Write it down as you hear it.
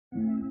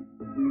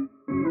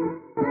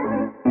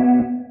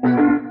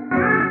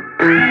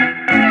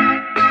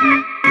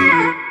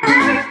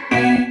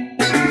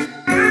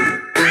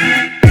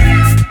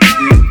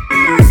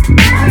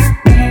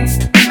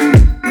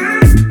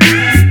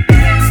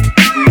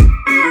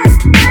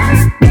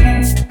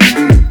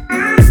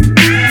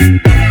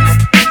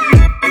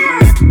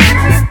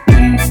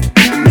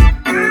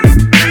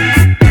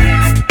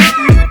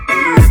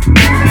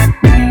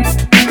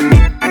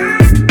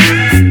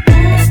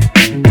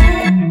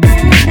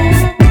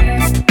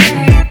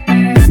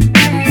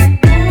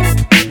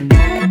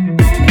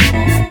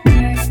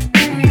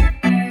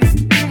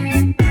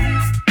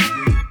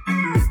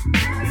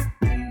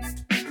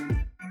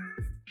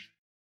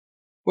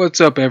What's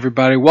up,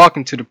 everybody?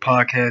 Welcome to the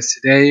podcast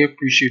today.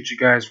 Appreciate you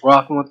guys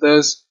rocking with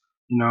us.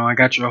 I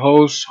got your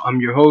host. I'm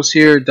your host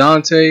here,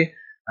 Dante.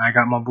 I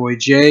got my boy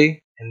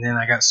Jay, and then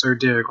I got Sir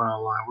Derek on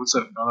the line. What's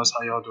up, fellas?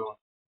 How y'all doing?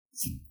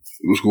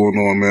 What's going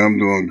on, man? I'm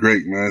doing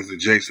great, man.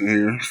 It's Jason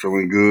here,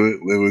 feeling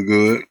good, living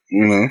good.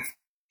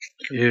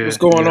 Yeah. What's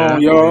going yeah,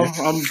 on, y'all?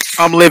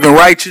 I'm living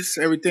righteous.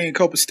 Everything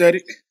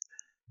copacetic.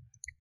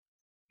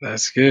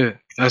 That's good.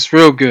 That's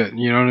real good.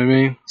 You know what I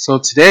mean? So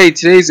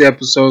today's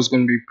episode is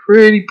going to be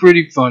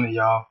pretty funny,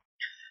 y'all.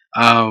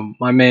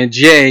 My man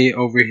Jay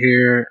over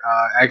here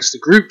asked the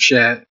group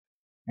chat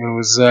and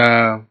was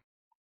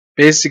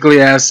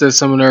basically asked us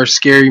some of our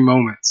scary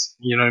moments.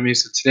 You know what I mean?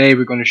 So today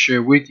we're going to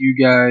share with you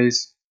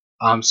guys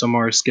some of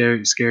our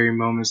scary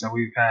moments that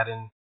we've had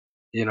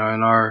in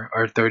our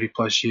 30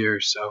 plus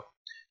years. So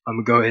I'm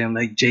gonna go ahead and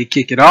let Jay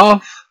kick it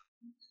off,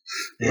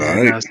 All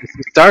and right. since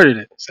we started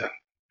it, so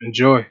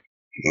enjoy.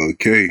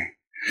 Okay.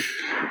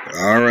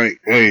 All right.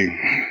 Hey,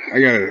 I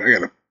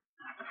got a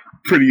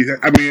pretty.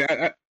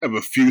 I have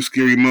a few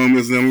scary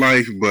moments in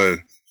life, but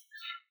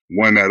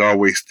one that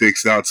always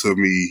sticks out to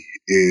me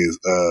is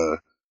the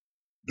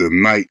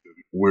night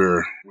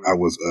where I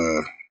was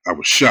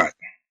shot.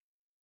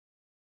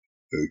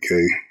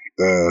 Okay.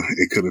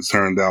 It could have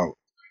turned out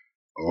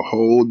a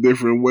whole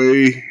different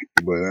way,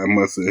 but I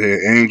must have had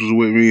angels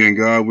with me and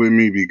God with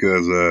me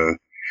because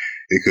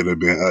it could have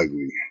been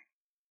ugly.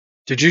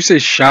 Did you say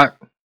shot?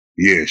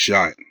 Yeah,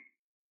 shot.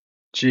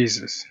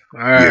 Jesus.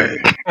 All right.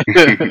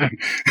 Yeah.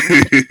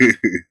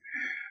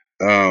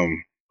 All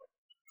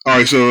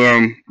right.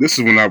 So this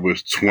is when I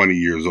was 20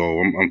 years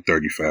old. I'm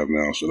 35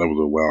 now, so that was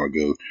a while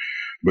ago,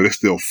 but it's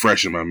still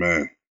fresh in my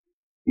mind.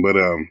 But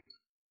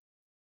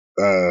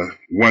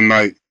one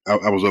night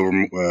I was over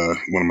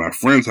one of my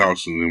friends'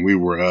 houses, and we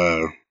were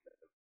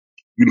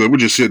we're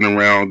just sitting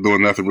around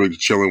doing nothing, really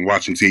chilling,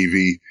 watching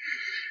TV,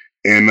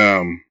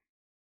 and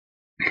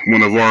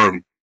one of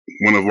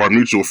our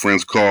mutual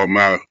friends called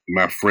my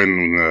friend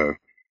and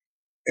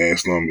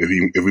asked him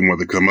if we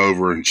wanted to come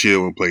over and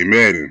chill and play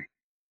Madden.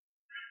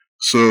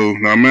 So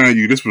now, mind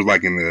you, this was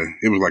like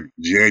it was like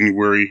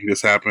January.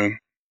 This happened,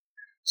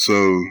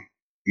 so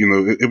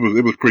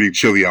it was pretty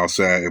chilly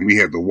outside, and we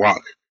had to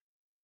walk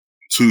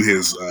to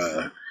his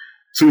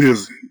to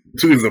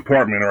his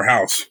apartment or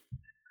house.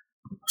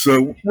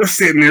 So we're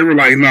sitting there, we're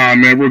like, nah,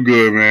 man, we're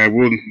good, man.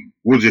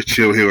 We'll just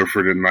chill here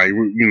for the night,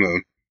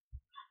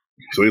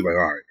 So he's like,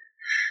 all right.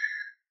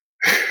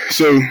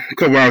 So a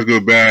couple hours go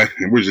by,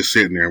 and we're just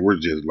sitting there, and we're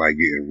just like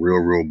getting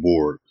real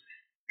bored.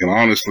 And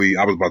honestly,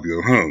 I was about to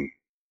go home.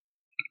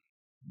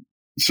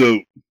 So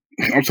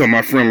I'm telling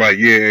my friend, like,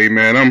 yeah, hey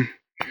man, I'm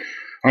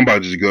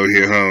about to just go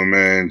here home,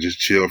 man, just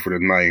chill for the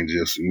night and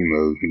just,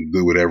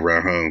 do whatever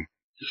at home.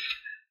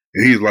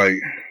 And he's like,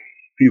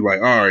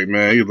 all right,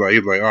 man. He's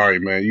like, all right,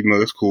 man,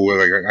 it's cool.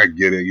 Like, I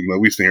get it.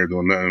 We sitting here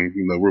doing nothing.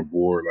 We're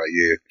bored. Like,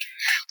 yeah.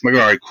 I'm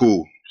like, all right,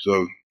 cool.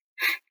 So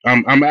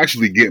I'm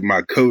actually getting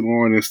my coat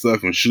on and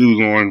stuff and shoes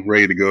on,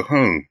 ready to go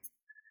home.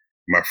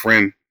 My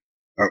friend,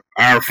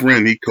 our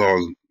friend, he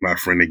calls my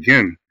friend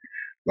again.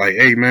 Like,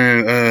 hey,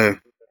 man,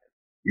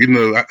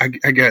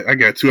 I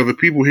got two other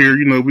people here.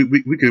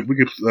 We could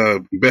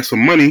bet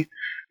some money,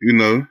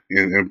 and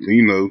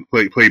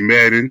play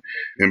Madden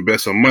and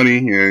bet some money,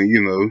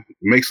 and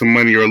make some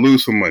money or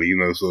lose some money.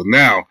 So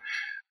now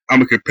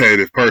I'm a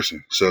competitive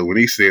person. So when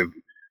he said,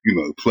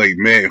 play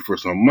Madden for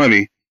some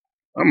money,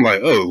 I'm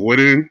like, oh, well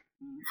then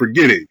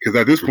forget it, because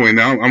at this point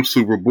now I'm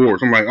super bored.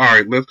 So I'm like, all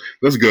right,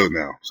 let's go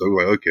now. So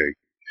we're like, okay.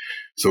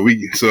 So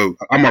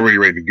I'm already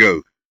ready to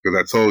go because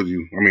I told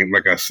you. I mean,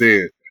 like I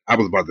said, I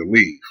was about to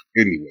leave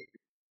anyway.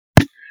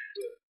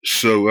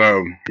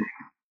 So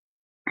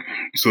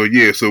so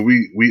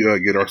we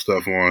get our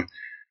stuff on,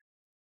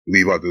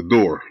 leave out the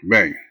door,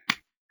 bang.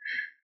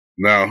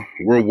 Now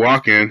we're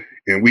walking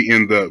and we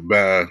end up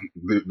by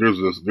there's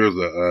a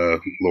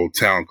little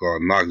town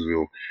called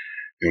Knoxville,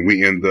 and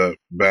we end up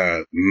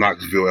by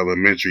Knoxville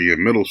Elementary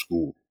and Middle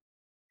School.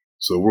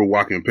 So we're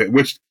walking,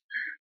 which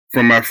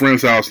from my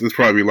friend's house, it's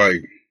probably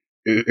like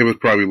it was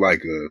probably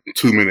like a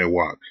 2-minute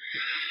walk.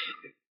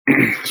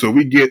 So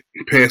we get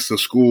past the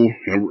school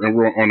and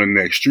we're on the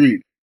next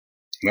street.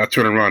 And I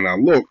turn around and I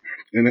look,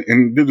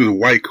 and there's a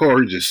white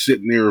car just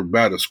sitting there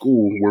by the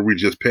school where we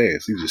just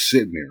passed. He's just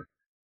sitting there.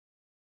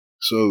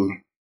 So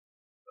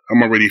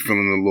I'm already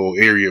feeling a little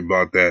airy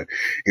about that.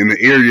 And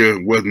the area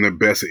wasn't the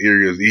best of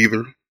areas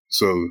either.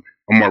 So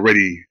I'm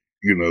already,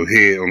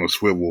 head on a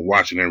swivel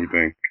watching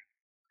everything.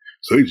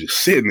 So he's just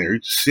sitting there.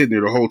 He's just sitting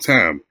there the whole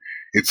time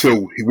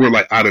until we're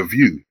like out of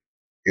view.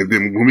 And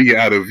then when we get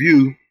out of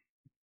view,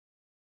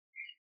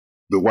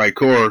 the white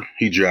car,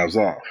 he drives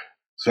off.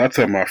 So I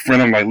tell my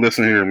friend, I'm like,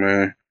 listen here,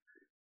 man.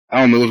 I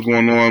don't know what's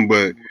going on,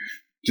 but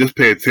just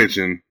pay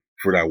attention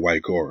for that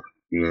white car.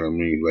 You know what I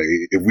mean? Like,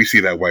 if we see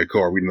that white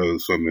car, we know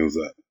something's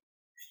up.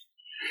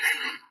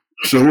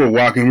 So we're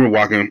walking,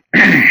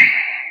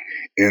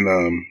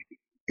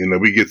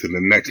 and we get to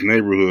the next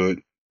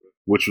neighborhood,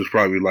 which was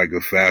probably like a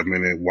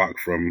 5-minute walk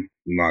from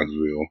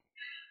Knoxville,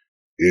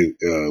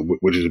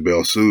 which is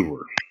Belle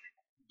Silver.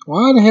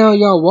 Why the hell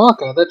y'all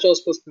walking? I thought y'all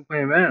supposed to be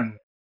playing Madden.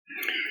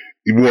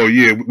 Well,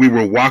 yeah, we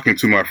were walking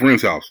to my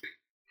friend's house.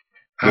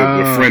 The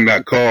Oh, friend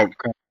okay.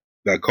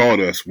 that called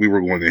us, we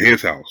were going to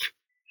his house.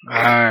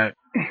 Alright.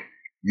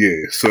 Yeah,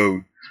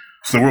 so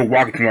we're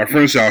walking to my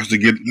friend's house to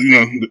get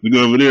to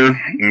go over there,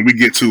 and we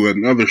get to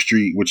another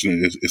street, which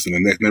is it's in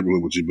the next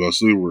neighborhood, which is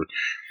Belsuber,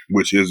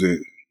 which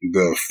isn't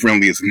the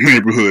friendliest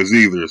neighborhoods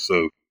either.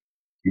 So,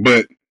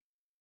 but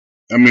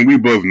I mean, we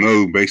both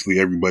know basically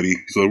everybody,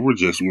 so we're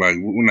just like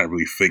we're not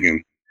really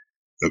thinking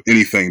of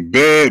anything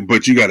bad,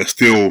 but you got to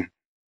still,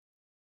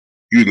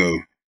 you know,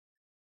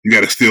 you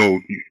got to still,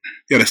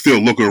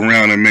 look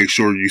around and make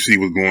sure you see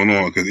what's going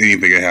on because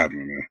anything can happen,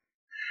 man.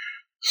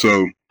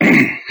 So,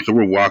 so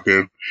we're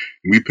walking.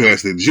 We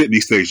passed the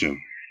jitney station.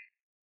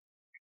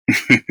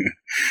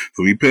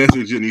 So we passed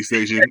the jitney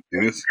station,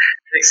 and it's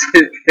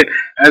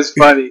That's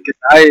funny because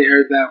I ain't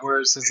heard that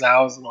word since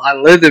I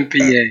lived in PA.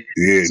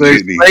 yeah, So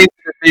jitney. explain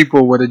to the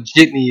people what a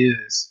jitney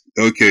is.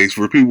 Okay,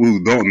 so for people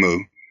who don't know,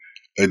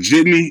 a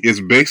jitney is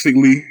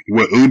basically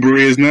what Uber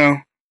is now,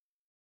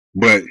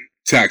 but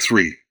tax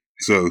free.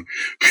 So,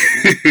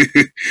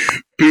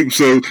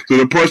 so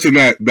the person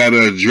that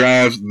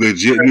drives the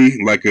jitney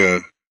like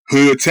a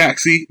hood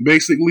taxi,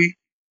 basically,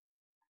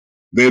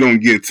 they don't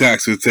get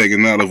taxes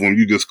taken out of them.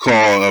 You just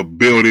call a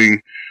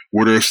building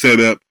where they're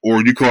set up,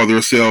 or you call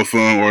their cell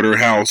phone or their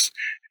house.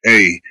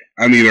 Hey,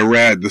 I need a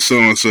ride to so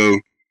and so,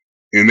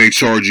 and they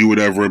charge you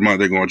whatever amount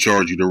they're going to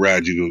charge you to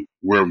ride you to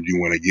wherever you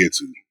want to get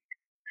to.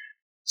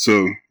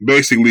 So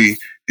basically,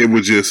 it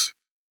was just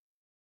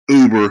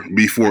Uber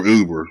before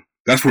Uber.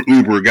 That's where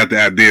Uber got the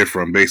idea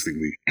from,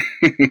 basically,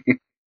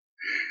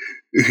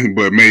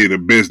 but made it a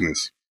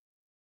business.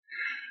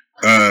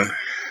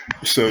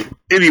 So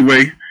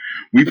anyway,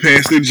 we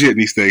passed the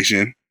jitney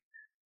station,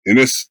 and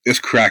it's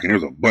cracking.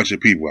 There's a bunch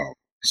of people out.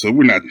 So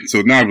we're not.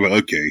 So now we're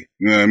like, okay,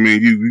 you know what I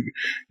mean?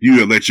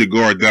 You let your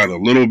guard down a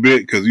little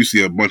bit because you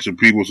see a bunch of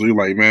people. So you're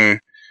like, man,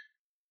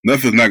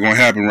 nothing's not going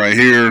to happen right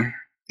here.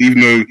 Even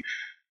though,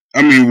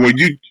 I mean, well,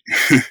 you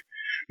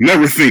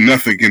never think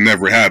nothing can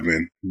never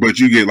happen, but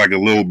you get like a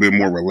little bit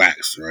more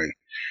relaxed, right?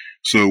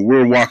 So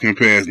we're walking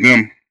past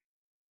them,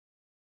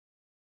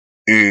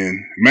 and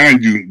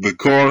mind you, the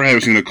car, I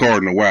haven't seen a car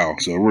in a while,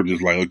 so we're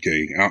just like,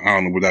 okay, I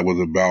don't know what that was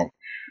about.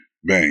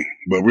 Bang.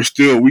 But we're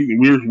still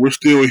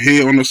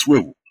head on the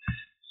swivel.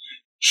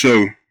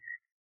 So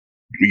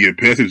we get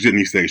past the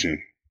jitney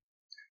station.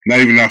 Not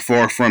even that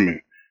far from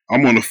it.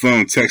 I'm on the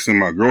phone texting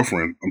my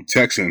girlfriend. I'm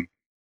texting,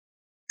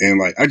 and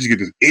like I just get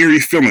this eerie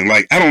feeling.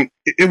 Like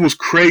it was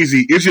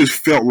crazy. It just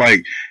felt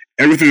like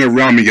everything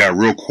around me got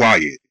real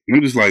quiet. And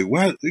I'm just like,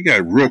 what? It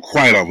got real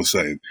quiet all of a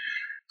sudden.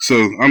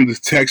 So I'm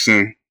just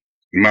texting.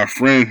 My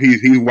friend,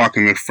 he's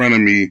walking in front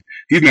of me.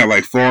 He's not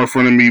like far in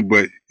front of me,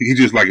 but he's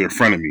just like in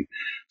front of me.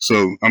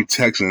 So I'm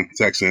texting,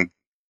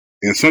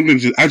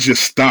 and I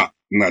just stop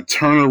and I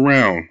turn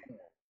around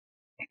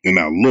and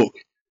I look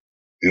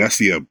and I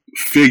see a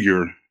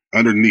figure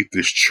underneath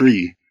this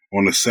tree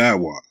on the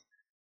sidewalk.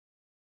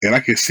 And I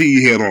could see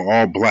he had on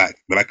all black,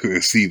 but I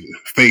couldn't see the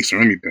face or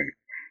anything.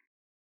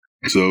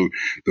 So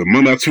the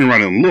moment I turn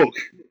around and look,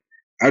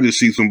 I just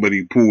see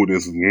somebody pull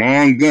this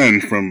long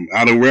gun from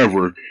out of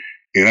wherever,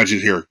 and I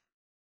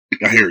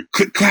hear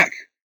click clack.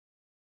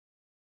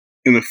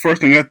 And the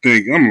first thing I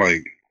think, I'm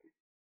like,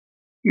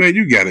 man,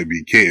 you gotta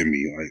be kidding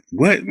me. Like,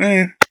 what,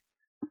 man?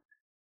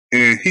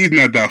 And he's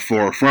not that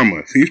far from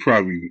us. He's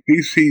probably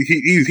he's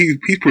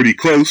pretty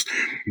close,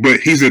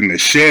 but he's in the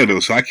shadow,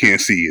 so I can't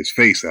see his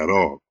face at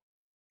all.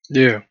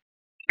 Yeah.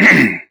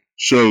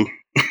 So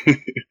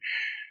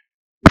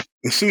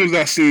as soon as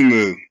I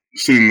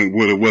seen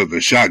what it was,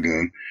 the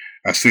shotgun,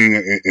 I seen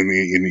it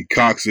and he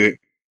cocks it.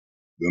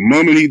 The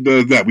moment he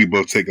does that, we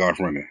both take off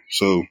running.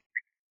 So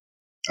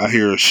I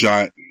hear a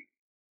shot,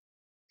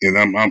 and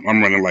I'm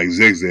running like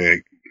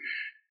zigzag.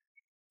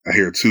 I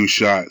hear two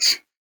shots.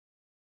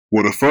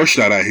 Well, the first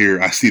shot I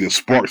hear, I see the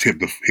sparks hit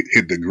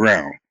the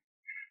ground.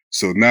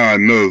 So now I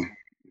knew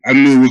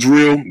it was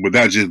real, but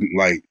that just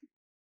like,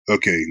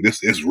 okay,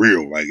 this is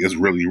real. Like it's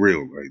really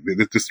real.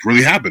 Like this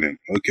really happening.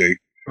 Okay.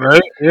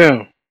 Right?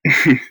 Yeah.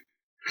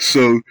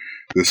 So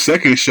the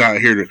second shot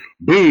here, the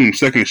boom,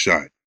 second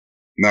shot.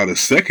 Now the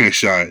second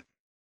shot,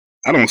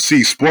 I don't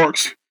see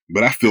sparks,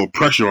 but I feel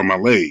pressure on my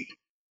leg.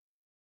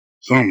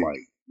 So I'm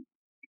like,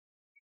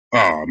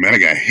 oh man, I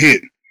got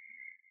hit.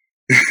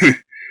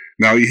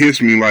 Now he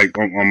hits me like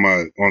on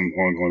my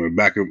on the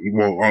back of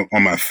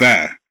on my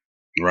thigh,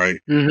 right?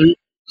 Mm-hmm.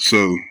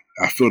 So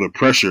I feel the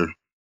pressure,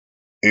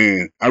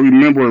 and I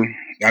remember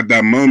at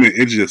that moment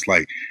it just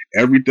like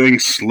everything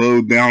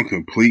slowed down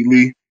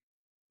completely,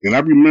 and I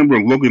remember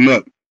looking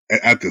up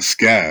at the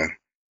sky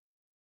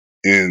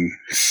and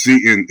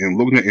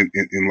looking at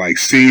and like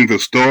seeing the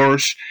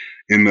stars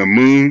and the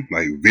moon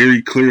like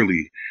very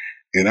clearly,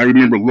 and I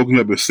remember looking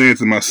up and saying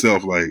to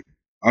myself like,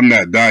 I'm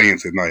not dying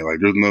tonight. Like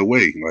there's no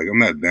way. Like I'm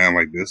not dying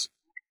like this,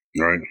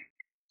 right?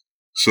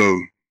 So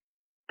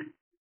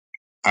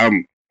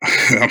I'm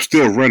I'm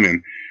still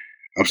running.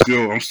 I'm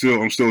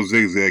still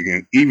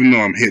zigzagging, even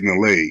though I'm hitting the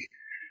leg.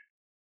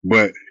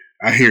 But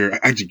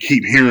I just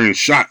keep hearing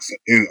shots,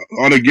 and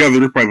altogether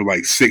there's probably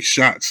like 6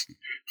 shots,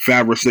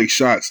 5 or 6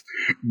 shots,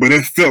 but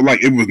it felt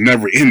like it was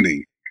never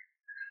ending.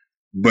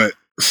 But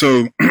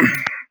so I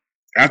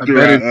after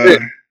bet I it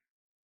did.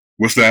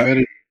 what's I that? bet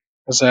it.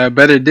 I said I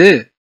bet it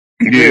did.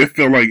 It Yeah, did. it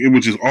felt like it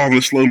was just all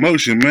in slow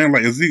motion, man.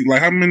 Like, is he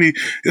like how many?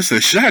 It's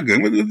a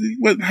shotgun.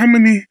 What? How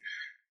many?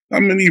 How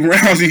many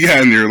rounds he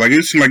got in there? Like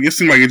it seemed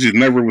like it just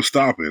never was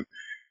stopping.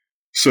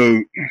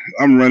 So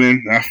I'm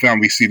running. I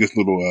finally see this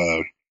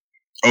little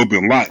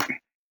open lot.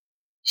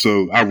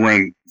 So I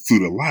run through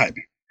the lot,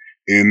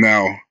 and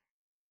now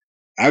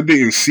I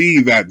didn't see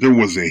that there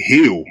was a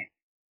hill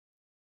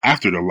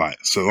after the lot.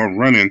 So I'm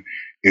running,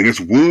 and it's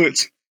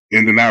woods,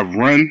 and then I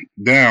run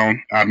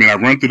down. I mean, I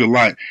run through the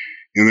lot,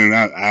 and then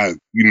I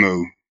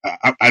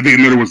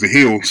didn't know there was a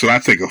hill, so I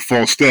take a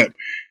false step,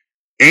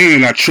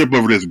 and I trip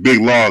over this big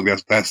log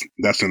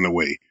that's in the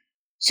way.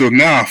 So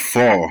now I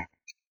fall,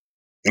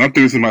 and I'm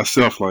thinking to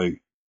myself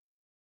like,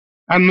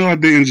 I know I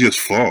didn't just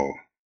fall.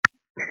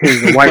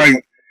 Because the white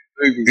Like,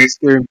 movie it,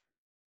 scared me.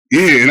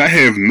 yeah, and I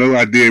have no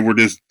idea where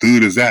this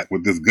dude is at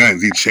with this gun.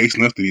 Is he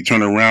chasing us? Did he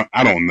turn around?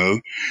 I don't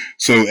know.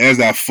 So as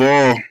I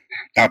fall,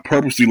 I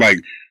purposely like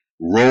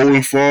roll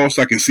and fall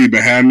so I can see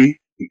behind me,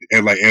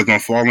 and like as I'm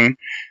falling,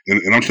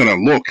 and I'm trying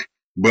to look,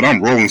 but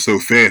I'm rolling so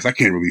fast I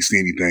can't really see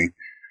anything.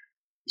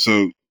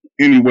 So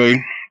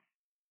anyway,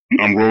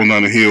 I'm rolling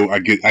down the hill. I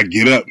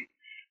get up.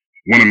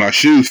 One of my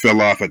shoes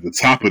fell off at the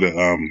top of the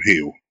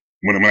hill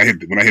when I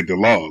hit the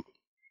log.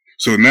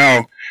 So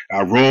now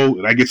I roll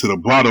and I get to the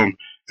bottom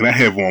and I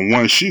have on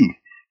one shoe.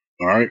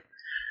 All right.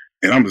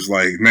 And I'm just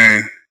like,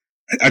 man,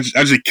 I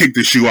just kicked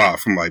the shoe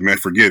off. I'm like, man,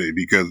 forget it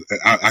because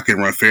I can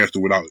run faster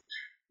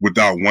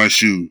without one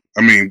shoe.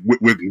 I mean,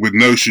 with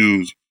no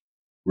shoes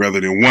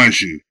rather than one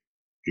shoe,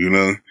 you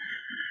know?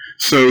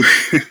 So,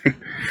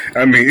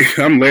 I mean,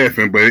 I'm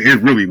laughing, but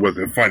it really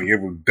wasn't funny.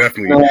 It was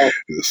definitely No, a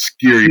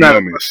scary not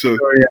a moment. So,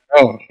 story at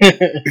all.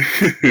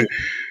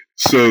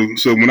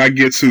 so when I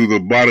get to the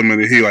bottom of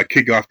the hill, I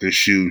kick off the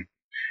shoe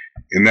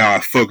and now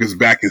I focus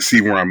back and see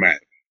where I'm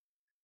at.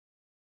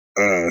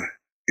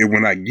 And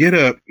when I get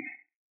up,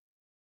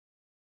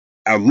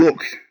 I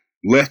look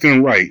left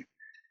and right,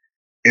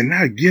 and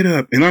I get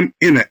up, and I'm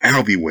in an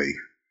alleyway,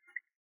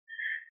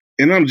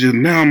 and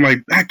I'm like,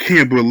 I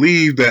can't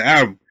believe that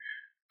I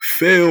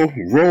fell,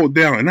 rolled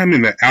down, and I'm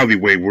in the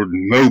alleyway where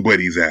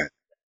nobody's at.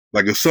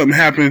 Like if something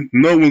happened,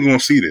 no one's gonna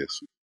see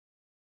this.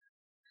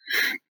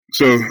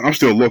 So I'm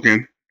still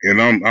looking,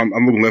 and I'm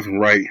looking left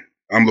and right.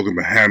 I'm looking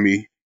behind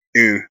me,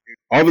 and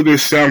all of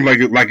this sounds like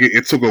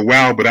it took a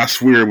while, but I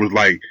swear it was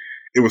like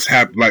it was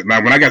happening. Like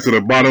now, when I got to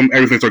the bottom,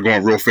 everything started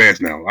going real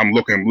fast. Now I'm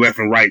looking left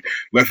and right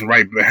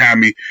behind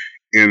me,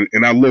 and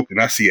I look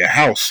and I see a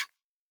house.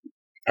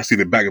 I see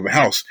the back of a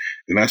house,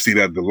 and I see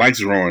that the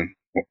lights are on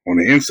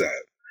the inside.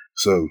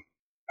 So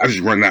I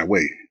just run that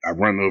way. I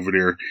run over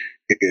there,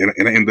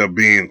 and I end up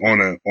being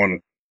on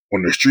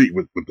the street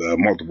with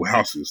multiple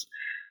houses.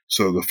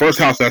 So the first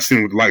house I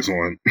seen with the lights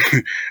on,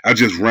 I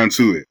just run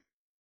to it.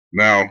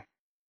 Now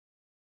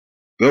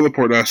the other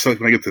part that I saw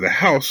when I get to the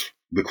house,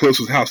 the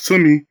closest house to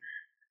me,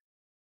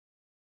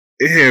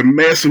 it had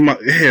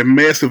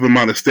massive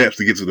amount of steps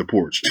to get to the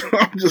porch.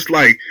 I'm just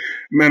like,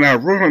 man, I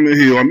run on the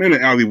hill, I'm in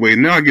the alleyway.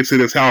 Now I get to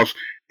this house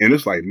and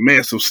it's like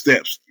massive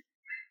steps.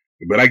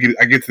 But I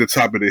get to the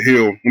top of the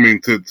hill,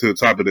 to the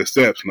top of the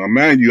steps. Now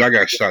mind you, I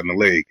got shot in the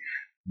leg.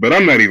 But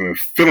I'm not even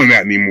feeling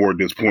that anymore at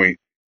this point.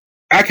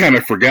 I kind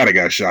of forgot I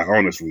got shot,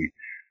 honestly.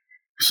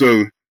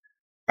 So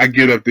I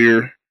get up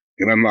there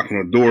and I knock on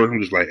the door.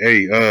 I'm just like,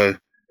 hey,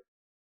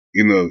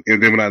 and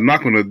then when I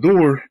knock on the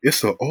door,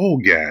 it's an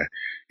old guy.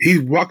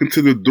 He's walking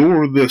to the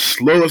door the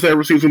slowest I've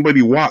ever seen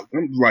somebody walk.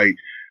 I'm like,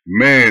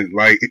 man,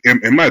 like,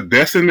 am I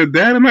destined to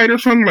die tonight or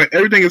something? Like,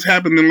 everything is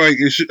happening like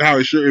how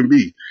it shouldn't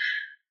be.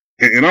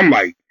 And I'm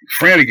like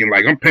frantic and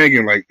like I'm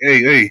panicking, like,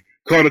 hey,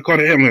 call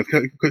the ambulance,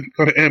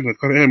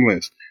 call the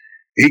ambulance.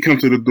 He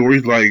comes to the door.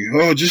 He's like,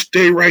 oh, just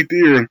stay right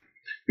there.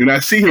 And I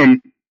see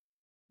him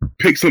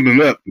pick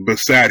something up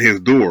beside his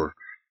door.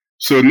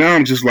 So now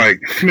I'm just like,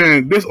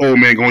 man, this old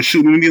man gonna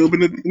shoot me when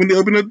they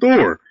open the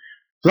door.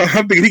 So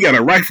I'm thinking he got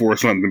a rifle or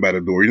something by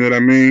the door. You know what I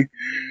mean?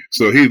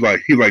 So he's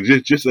like,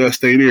 just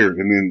stay there.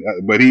 And then,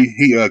 but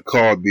he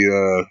called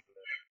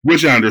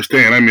which I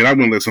understand. I mean, I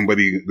wouldn't let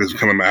somebody just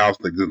come in my house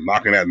like just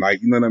knocking at night.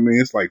 You know what I mean?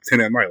 It's like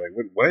 10 at night.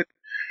 Like what?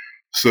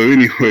 So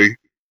anyway,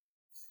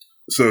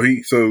 so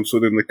then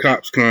the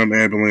cops come,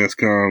 ambulance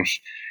comes,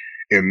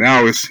 and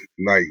now it's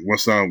like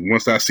once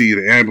I see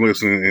the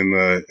ambulance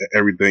and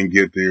everything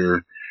get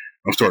there,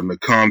 I'm starting to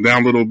calm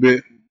down a little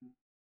bit.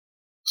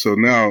 So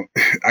now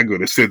I go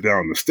to sit down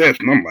on the steps,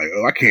 and I'm like,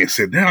 oh, I can't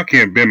sit down. I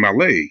can't bend my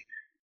leg.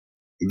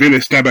 And then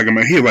it snapped back in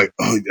my head, like,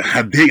 oh,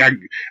 I think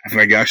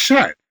I got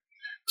shot.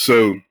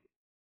 So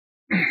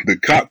the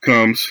cop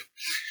comes,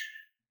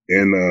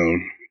 and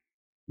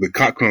the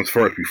cop comes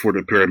first before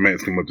the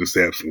paramedics come up the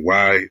steps.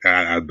 Why?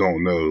 I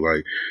don't know.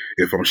 Like,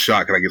 if I'm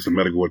shot, can I get some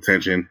medical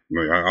attention?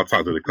 Like, I'll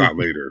talk to the cop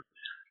later.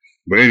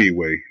 But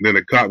anyway, then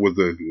the cop was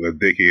a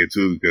dickhead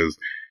too, because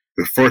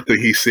the first thing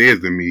he says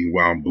to me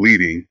while I'm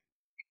bleeding,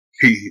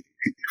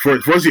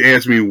 First he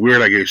asked me where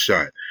did I get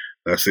shot.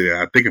 I said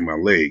I think in my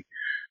leg.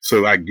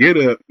 So I get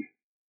up.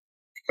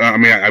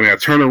 I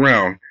turn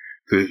around.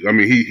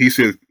 He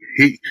said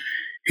he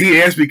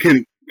asked me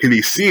can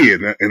he see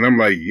it, and I'm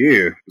like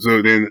yeah.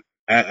 So then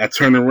I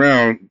turn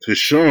around to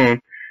show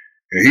him,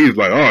 and he's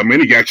like, oh man,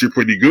 he got you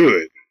pretty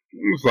good. I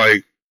was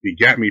like, he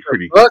got me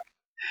pretty good.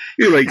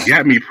 He like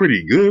got me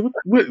pretty good.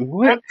 What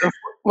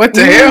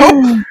the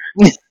hell?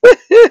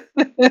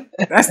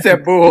 That's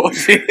that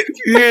bullshit.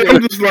 Yeah,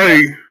 I'm just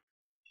like,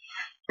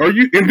 are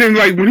you? And then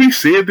like when he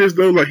said this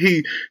though, like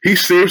he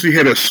seriously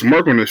had a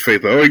smirk on his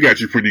face. Like, oh, he got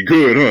you pretty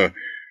good, huh?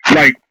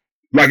 Like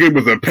it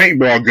was a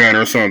paintball gun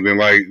or something.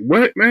 Like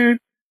what, man?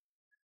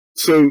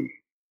 So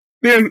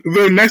then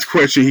the next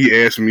question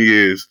he asked me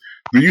is,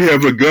 do you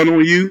have a gun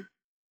on you?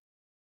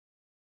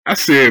 I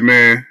said,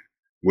 man,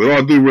 with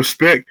all due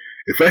respect,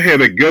 if I had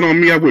a gun on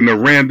me, I wouldn't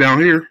have ran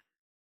down here.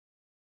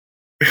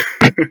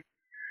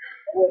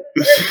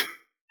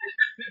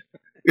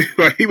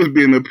 Like he was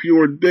being a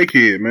pure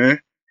dickhead,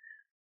 man.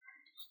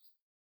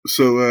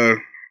 So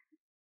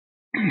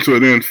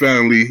then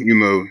finally,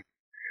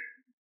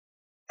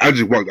 I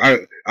just walked.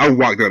 I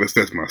walked down the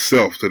steps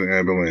myself to the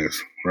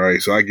ambulance,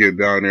 right? So I get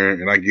down there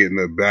and I get in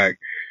the back,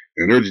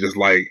 and they're just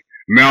like,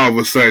 now all of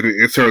a sudden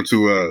it turned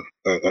to a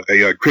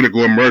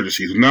critical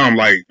emergency. So now I'm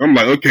like,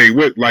 okay,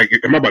 what? Like,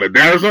 am I about to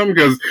die or something?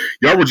 Because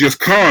y'all were just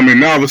calm,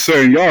 and now all of a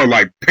sudden y'all are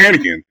like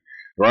panicking,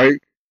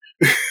 right?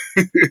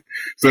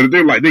 So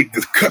they're like, they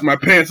just cut my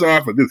pants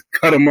off, or just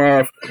cut them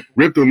off,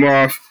 ripped them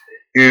off,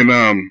 and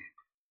I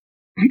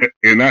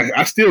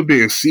still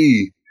didn't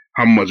see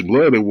how much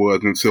blood it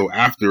was until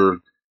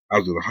after I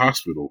was in the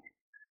hospital.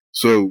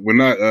 So when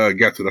I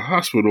got to the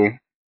hospital,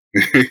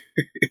 there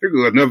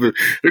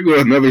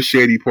goes another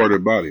shady part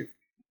about it.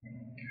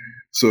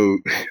 So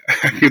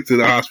I get to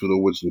the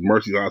hospital, which is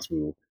Mercy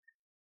Hospital,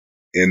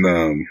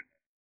 and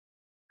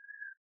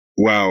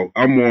while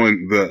I'm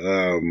on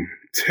the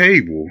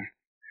table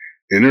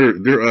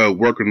and they're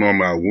working on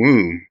my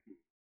wound,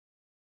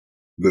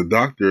 the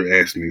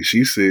doctor asked me,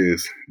 she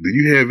says, do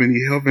you have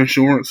any health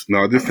insurance?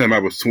 No, this time I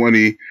was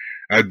 20.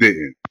 I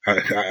didn't.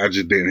 I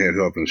just didn't have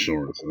health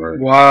insurance. Right?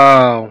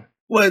 Wow.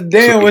 Well,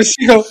 damn, was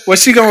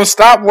she gonna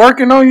stop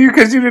working on you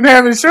because you didn't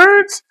have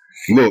insurance?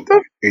 Look,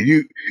 and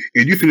you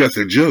think that's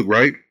a joke,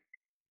 right?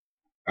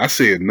 I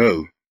said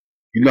no.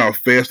 You know how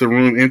fast the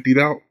room emptied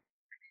out?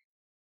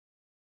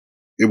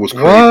 It was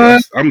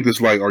crazy. I'm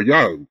just like, are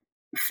y'all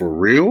for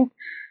real?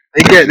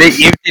 They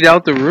emptied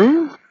out the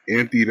room?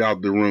 Emptied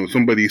out the room.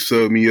 Somebody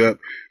sewed me up,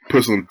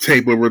 put some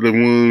tape over the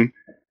wound,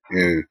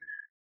 and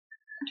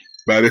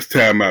by this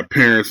time my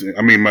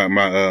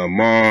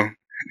mom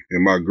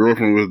and my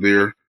girlfriend was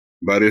there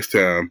by this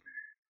time,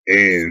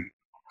 and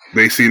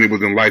they seen it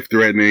wasn't life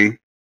threatening,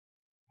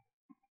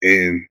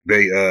 and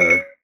they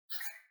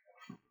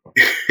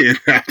and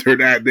after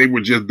that they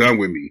were just done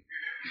with me.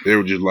 They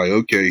were just like,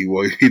 okay,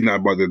 well, he's not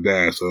about to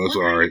die, so it's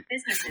all right.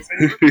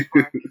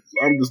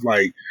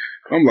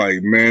 I'm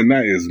like, man,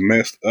 that is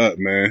messed up,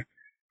 man.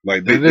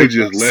 Like they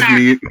just left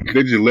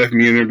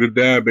me in there to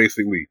die,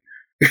 basically.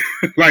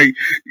 Like,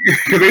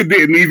 cause they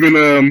didn't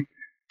even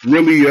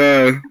really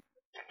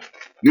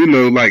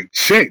like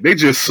check. They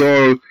just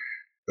saw,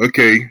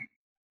 okay,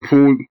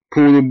 pull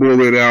the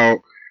bullet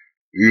out.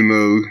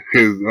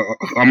 His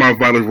all my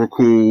vitals were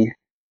cool.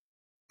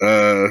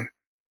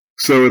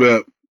 Sewed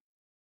up.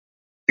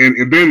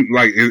 And then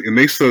and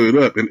they sewed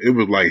it up, and it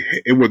was like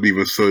it wasn't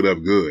even sewed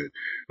up good.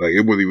 Like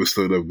it wasn't even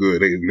sewed up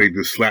good. They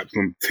just slapped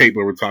some tape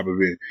over top of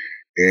it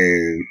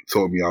and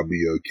told me I'll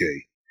be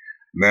okay.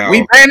 Now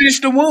we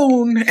bandaged the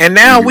wound, and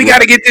now we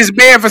got to get this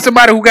bed for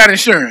somebody who got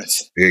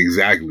insurance.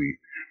 Exactly.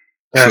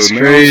 That's so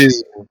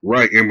crazy,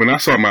 right? And when I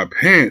saw my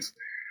pants,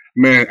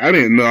 man, I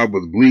didn't know I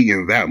was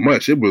bleeding that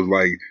much. It was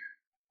like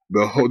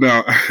the whole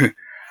now.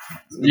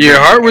 Your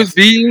heart was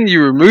beating.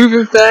 You were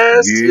moving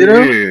fast.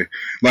 Yeah,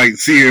 like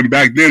seeing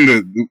back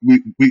then,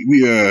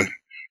 we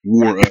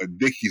wore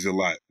Dickies a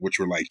lot, which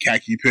were like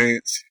khaki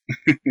pants,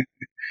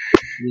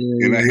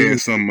 and I had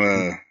some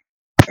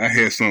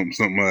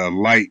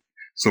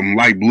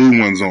light blue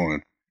ones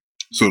on.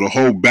 So the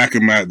whole back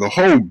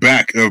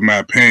of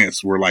my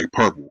pants were like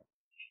purple.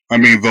 I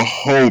mean, the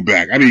whole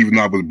back. I didn't even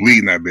know I was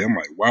bleeding that bad. I'm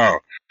like, wow.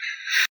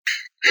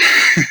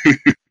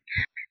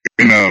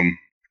 And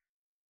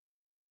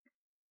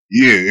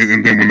yeah,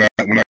 and then when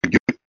I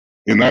get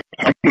and I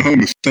went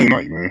home the same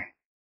night, man.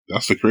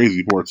 That's the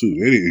crazy part too.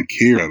 They didn't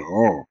care at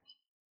all.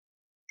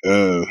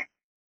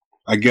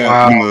 I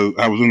got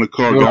I was in the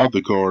car, got out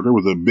the car. There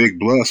was a big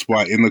blood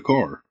spot in the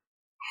car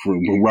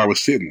from where I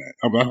was sitting at.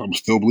 I'm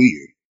still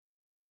bleeding.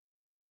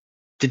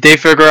 Did they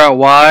figure out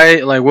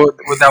why? Like what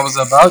that was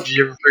about? Did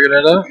you ever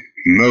figure that out?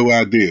 No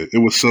idea. It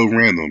was so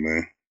random,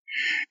 man.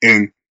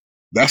 And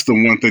that's the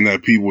one thing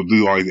that people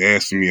do always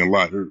ask me a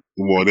lot.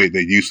 Well, they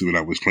used to when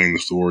I was playing the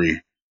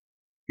story.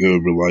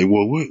 They'll be like,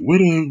 well, what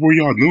were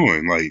y'all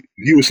doing? Like,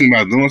 you were seeing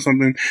I doing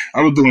something?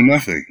 I was doing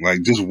nothing.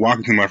 Like, just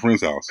walking to my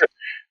friend's house.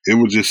 It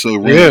was just so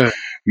random. Yeah.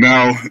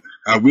 Now,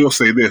 I will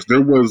say this.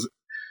 There was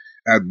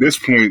At this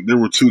point, there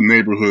were two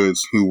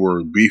neighborhoods who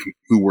were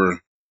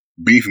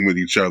beefing with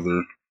each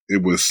other.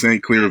 It was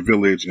St. Clair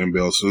Village and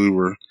Belle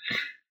Silver,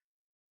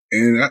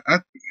 and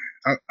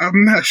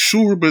I'm not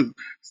sure, but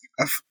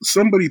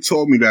somebody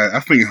told me that I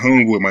think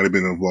Homewood might have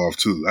been involved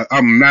too.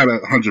 I'm not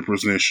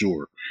 100%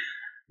 sure,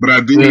 but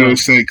I do Yeah. know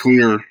St.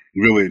 Clair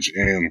Village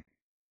and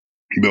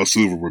Bell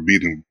Silver were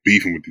beefing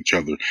with each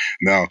other.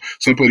 Now,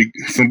 somebody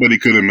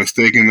could have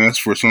mistaken us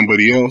for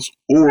somebody else,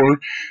 or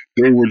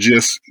they were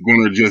just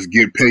going to just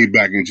get paid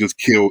back and just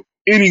kill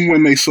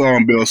anyone they saw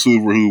in Bell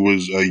Silver who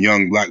was a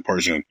young black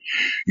person.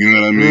 You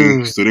know what I mean?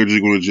 Mm. So they're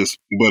just going to just.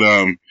 But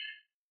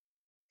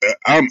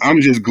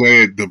I'm just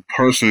glad the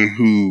person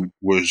who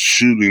was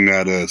shooting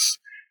at us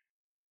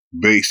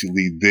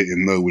basically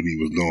didn't know what he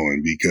was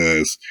doing,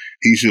 because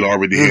he should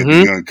already had the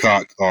Mm-hmm. gun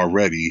cocked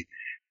already,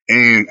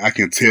 and I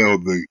can tell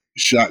the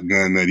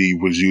shotgun that he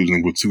was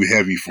using was too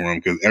heavy for him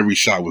because every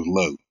shot was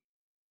low.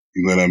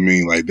 You know what I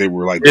mean? Like they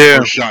were like the Yeah.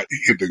 first shot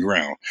hit the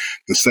ground,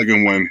 the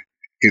second one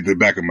hit the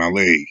back of my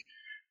leg,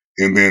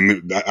 and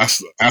then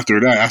after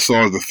that I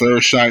saw the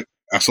third shot.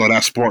 I saw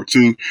that spark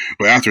too,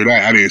 but after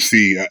that I didn't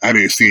see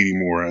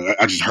anymore.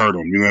 I just heard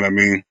him. You know what I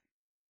mean?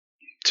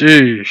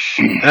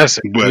 Jeez, that's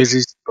a But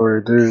crazy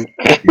story, dude.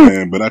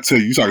 man, but I tell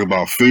you, you talk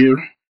about fear,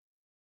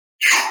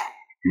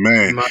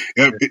 man. My,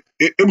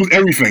 It was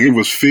everything. It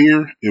was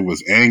fear. It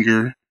was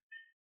anger.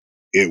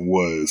 It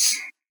was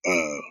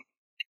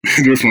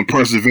there's some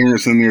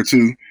perseverance in there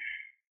too.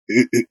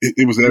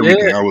 It was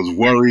everything. yeah, I was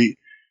worried,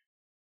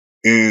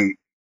 and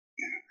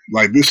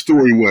like this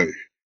story, what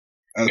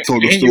I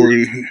told the And you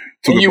story,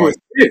 took and you about. was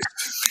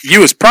pissed. You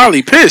was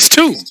probably pissed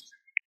too.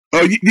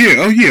 Oh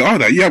yeah, all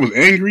that. Yeah, I was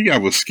angry. I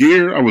was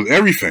scared. I was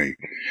everything.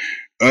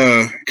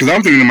 Because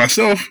I'm thinking to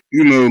myself,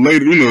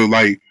 later,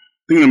 like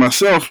thinking to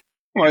myself,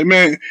 like,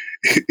 man,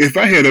 if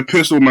I had a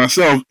pistol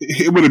myself,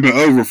 it would have been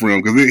over for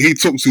him because he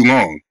took too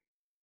long.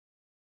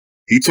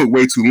 He took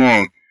way too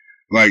long.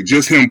 Like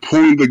just him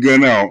pulling the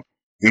gun out,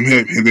 and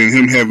then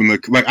him having the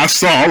like. I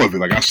saw all of it.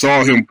 Like I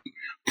saw him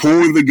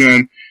pulling the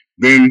gun,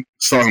 then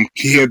saw him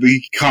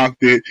he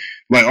cocked it.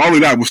 Like all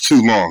of that was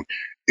too long.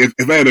 If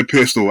I had a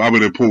pistol, I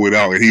would have pulled it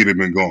out and he'd have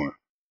been gone.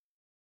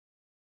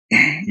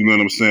 You know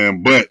what I'm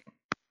saying? But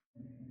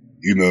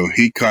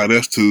he caught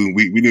us too.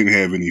 We didn't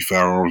have any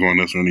firearms on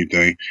us or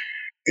anything,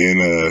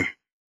 and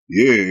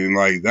yeah, and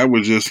like that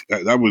was just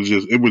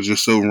it was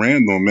just so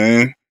random,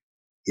 man.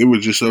 It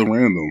was just so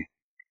random.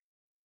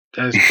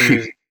 that's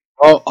crazy.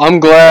 Oh, I'm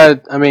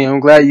glad. I mean, I'm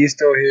glad you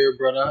still here,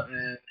 brother.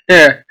 And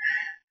yeah,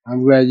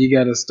 I'm glad you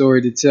got a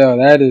story to tell.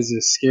 That is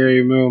a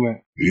scary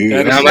moment. Yeah, That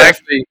And is that's I'm a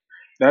actually,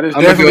 that is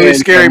I'm gonna go definitely a ahead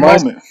and tell scary my moment.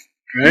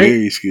 story, right?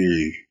 very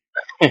scary.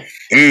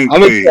 And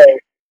I'm gonna hey, tell.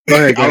 Go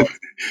ahead, go I'll, ahead.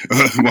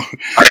 well,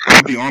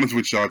 I'll be honest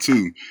with y'all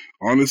too.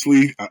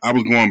 Honestly, I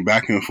was going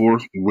back and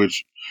forth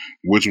which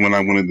one I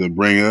wanted to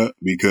bring up,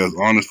 because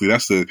honestly,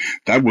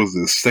 that was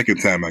the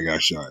second time I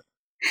got shot.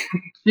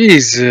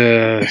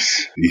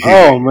 Jesus.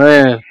 Yeah, Oh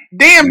man.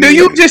 Damn, do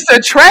you yeah. just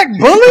attract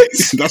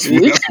bullets? That's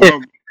what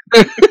I'm.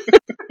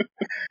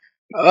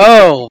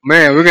 Oh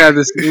man, we're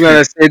gonna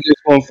save this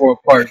one for a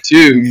part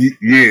two.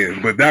 Yeah,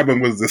 but that one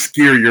was the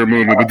scarier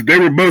moment. But they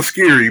were both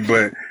scary,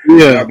 but that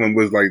Yeah. one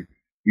was like,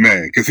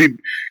 man, because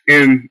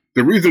and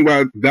the reason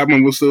why that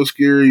one was so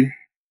scary,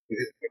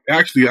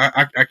 actually,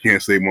 I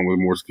can't say one was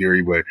more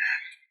scary, but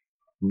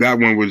that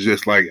one was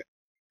just like,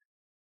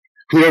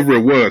 whoever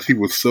it was, he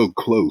was so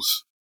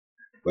close.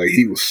 Like,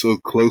 he was so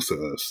close to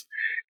us.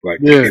 Like,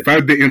 Yeah. if I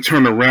didn't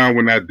turn around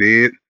when I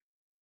did,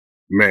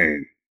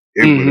 man,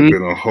 it would have Mm-hmm.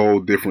 been a whole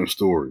different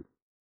story.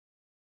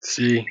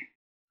 See,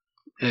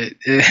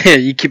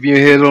 you keep your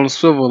head on a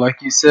swivel,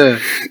 like you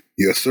said.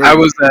 Yes, I sir.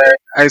 was,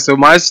 so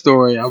my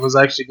story, I was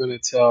actually going to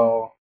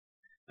tell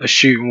a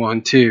shooting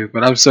one too,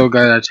 but I'm so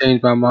glad I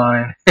changed my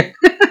mind.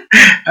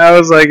 I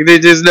was like,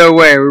 there's just no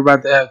way we're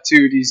about to have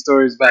two of these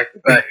stories back to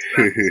back to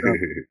back. So,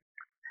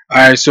 all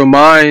right, so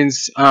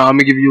mine's, I'm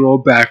gonna give you a little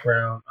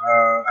background.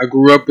 I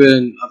grew up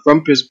I'm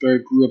from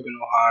Pittsburgh, grew up in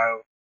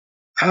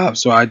Ohio.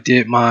 So I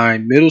did my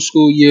middle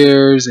school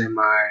years and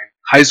my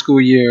high school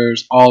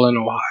years all in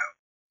Ohio.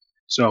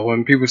 So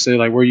when people say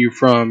like, "Where you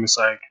from?" It's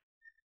like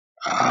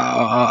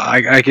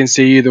I can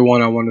say either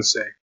one I want to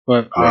say.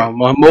 But Right.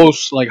 my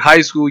most like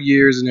high school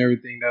years and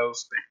everything that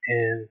was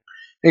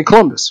in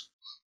Columbus.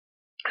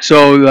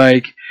 So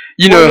like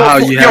you Well, know how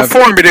you your have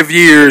formative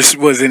years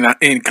was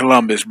in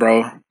Columbus,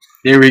 bro.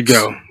 there we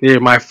go. Yeah,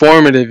 my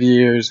formative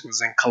years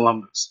was in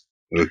Columbus.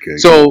 Okay, good.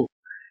 So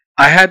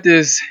I had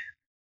this.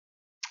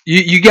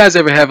 You guys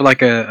ever have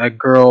like a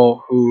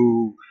girl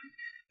who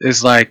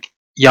is like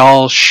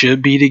y'all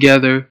should be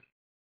together,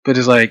 but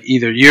it's like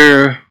either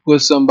you're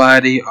with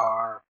somebody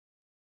or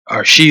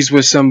she's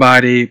with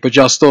somebody, but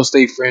y'all still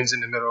stay friends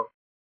in the middle.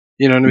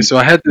 You know what I mean? So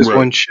I had this Right.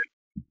 one chick.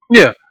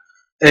 Yeah.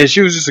 And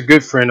she was just a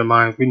good friend of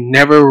mine. We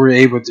never were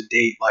able to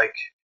date like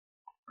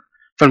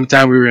from the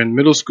time we were in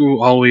middle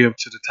school all the way up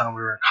to the time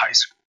we were in high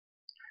school.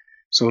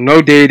 So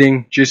no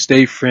dating, just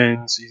stay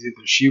friends. Either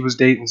she was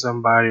dating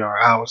somebody or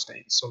I was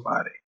dating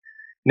somebody.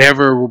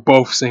 Never were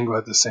both single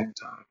at the same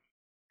time.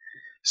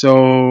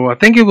 So I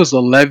think it was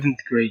 11th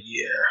grade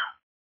year,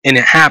 and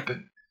it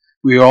happened.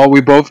 We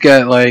both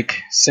got like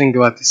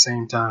single at the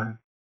same time,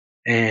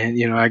 and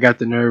I got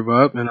the nerve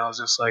up, and I was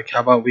just like,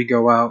 how about we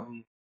go out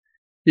and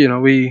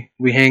we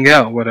hang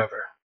out,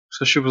 whatever.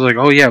 So she was like,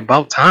 oh yeah,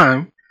 about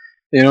time.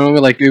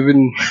 Like it's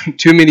been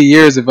too many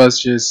years of us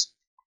just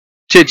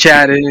chit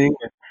chatting,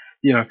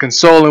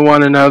 consoling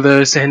one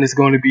another, saying it's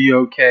going to be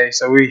okay.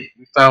 So we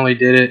finally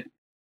did it.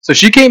 So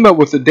she came up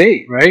with a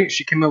date, right?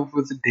 She came up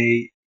with a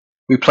date.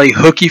 We played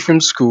hooky from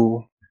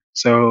school.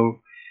 So,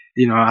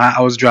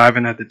 I was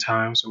driving at the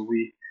time, so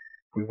we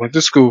went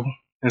to school.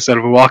 Instead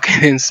of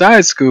walking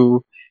inside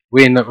school,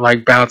 we ended up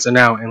like bouncing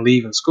out and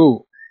leaving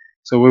school.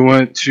 So we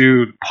went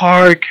to the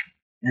park,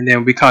 and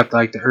then we caught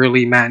like the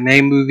early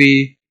matinee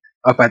movie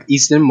up at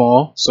Easton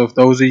Mall. So if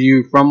those of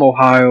you from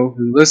Ohio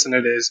who listen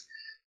to this,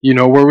 you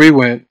know where we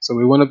went. So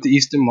we went up to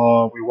Easton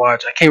Mall. We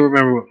watched. I can't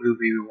remember what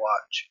movie we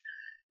watched.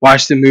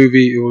 Watched the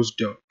movie. It was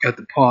dope. Got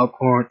the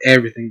popcorn.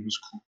 Everything was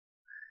cool.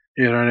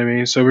 You know what I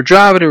mean? So we're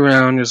driving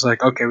around. It's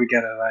like, okay, we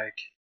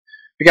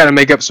gotta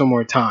make up some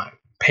more time.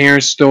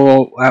 Parents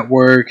still at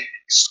work.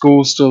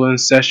 School's still in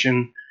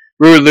session.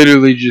 We were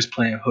literally just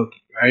playing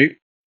hooky, right?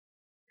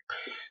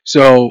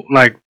 So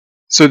like,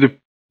 so the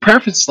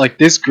preference like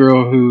this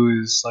girl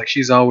who's like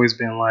she's always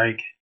been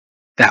like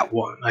that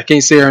one. I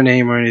can't say her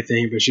name or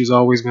anything, but she's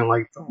always been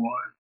like the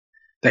one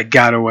that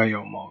got away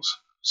almost.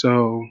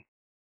 So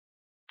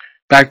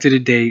back to the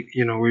date,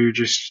 we were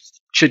just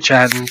chit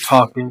chatting,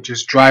 talking,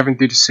 just driving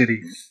through the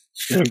city.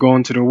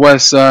 Going to the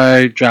west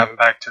side, driving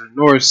back to the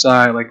north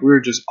side, like we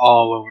were just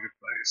all over the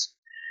place.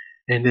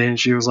 And then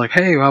she was like,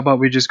 "Hey, how about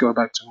we just go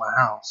back to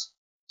my house?"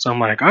 So I'm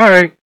like, "All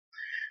right,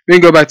 we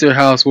can go back to the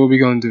house. What are we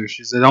gonna do?"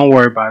 She said, "Don't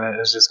worry about it.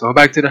 Let's just go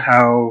back to the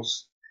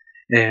house,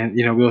 and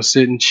we'll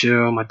sit and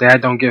chill. My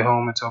dad don't get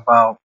home until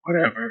about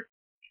whatever."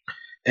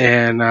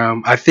 And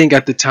I think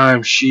at the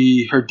time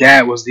her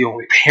dad was the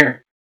only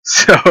parent,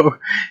 so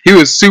he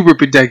was super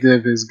protective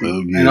of his girl. Oh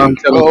And yeah. I'm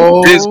telling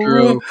you, this Oh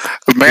girl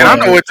man, I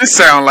know was. what this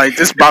sound like.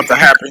 This about to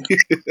happen. He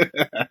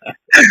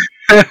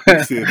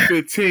said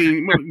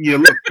 15. You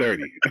look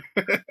 30.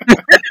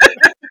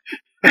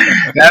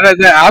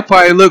 I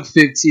probably looked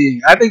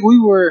 15. I think we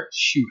were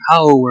shoot.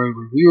 How old were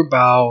we? We were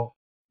about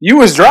You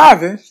was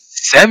driving.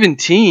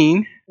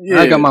 17.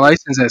 I got Yeah, my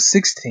license at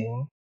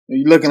 16.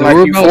 you looking So we like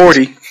were you about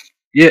 40.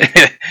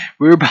 yeah,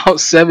 we were about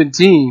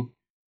 17.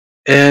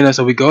 And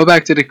so we go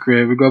back to the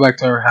crib. We go back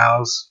to her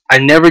house. I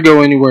never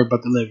go anywhere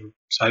but the living room.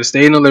 So I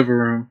stay in the living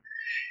room.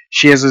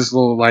 She has this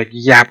little like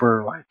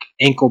yapper, like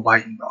ankle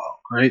biting dog,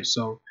 right?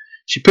 So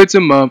she puts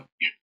him up.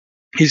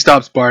 He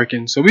stops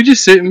barking. So we're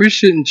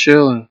sitting,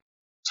 chilling,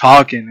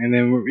 talking, and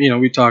then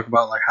we talk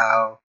about like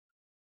how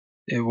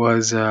it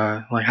was,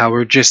 like how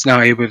we're just now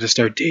able to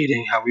start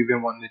dating, how we've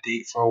been wanting to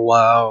date for a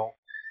while,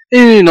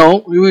 and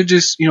we were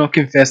just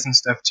confessing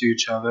stuff to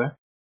each other,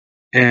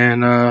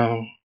 and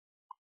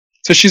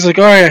so she's like,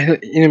 "All right,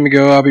 let me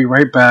go. I'll be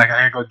right back.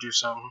 I gotta go do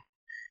something."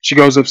 She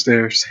goes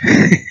upstairs.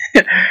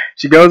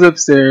 She goes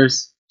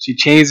upstairs. She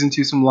changes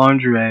into some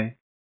lingerie.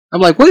 I'm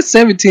like, "What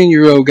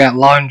 17-year-old got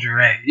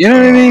lingerie?" You know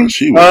what I mean?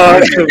 She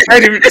was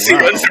ready. She was ready.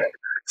 Wow.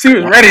 She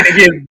was ready to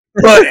get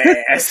butt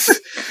ass.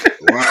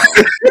 Wow.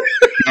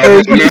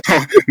 So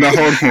Now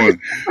hold on.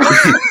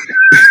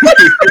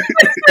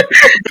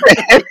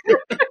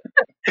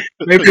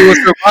 maybe it was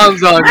her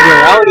mom's lingerie.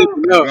 I don't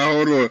even know. Now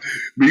hold on.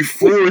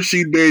 Before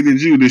she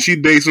dated you, did she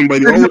date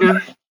somebody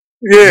older?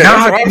 Yeah, that's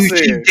Nah, what I dude,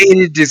 she said.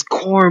 dated this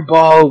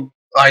cornball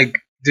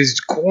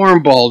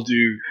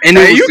dude, and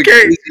it Hey, was the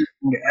craziest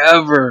thing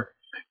ever. you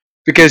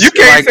Because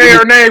can't say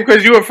her name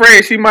because you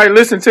afraid she might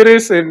listen to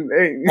this and.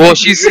 well,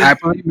 she's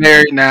happily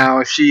married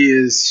now.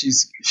 She's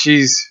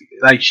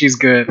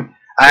good.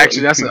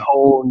 Actually, that's a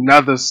whole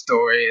nother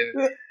story.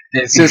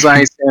 And since I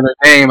ain't saying her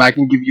name, I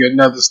can give you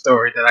another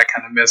story that I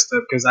kind of messed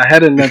up because I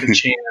had another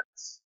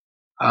chance,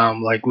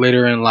 like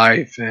later in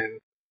life, and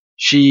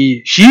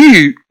she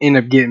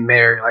ended up getting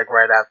married like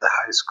right after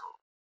high school.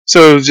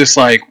 So it was just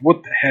like,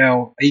 what the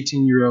hell,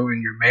 18-year-old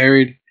and you're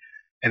married?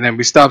 And then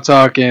we stopped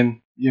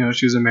talking.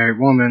 She was a married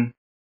woman,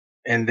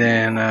 and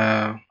then,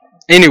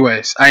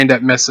 anyways, I ended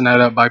up messing that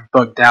up by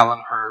bug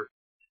dialing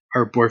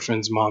her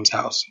boyfriend's mom's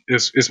house.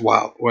 It's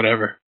wild,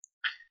 whatever.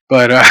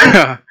 But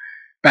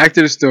back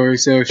to the story.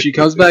 So she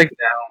comes back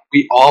down.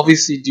 We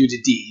obviously do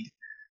the deed.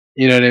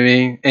 You know what I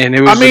mean? And it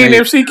I was mean,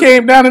 amazing, if she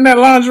came down in that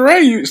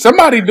lingerie,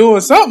 somebody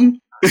doing something.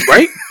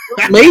 right? It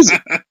was amazing.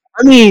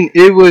 I mean,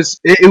 it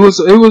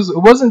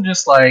wasn't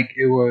just like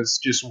it was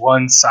just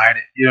one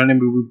sided. You know what I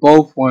mean? We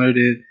both wanted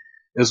it.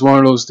 It was one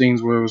of those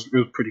things where it was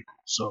pretty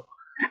cool. So,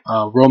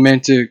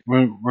 romanticness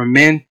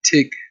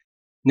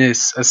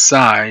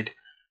aside,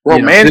 this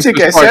Romantic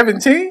was at part.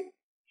 17?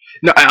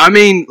 No, I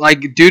mean,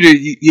 like, dude,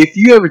 if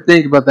you ever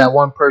think about that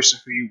one person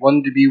who you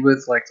wanted to be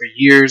with like for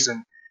years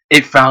and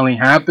it finally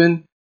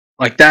happened,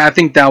 like that, I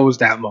think that was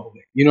that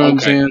moment. You know what I'm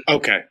Okay. saying?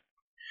 Okay.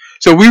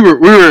 So we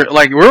were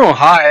like we're on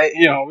high,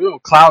 we're on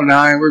cloud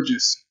nine. We're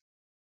just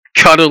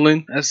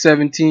cuddling at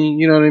 17.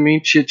 You know what I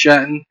mean? Chit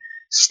chatting,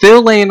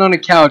 still laying on the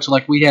couch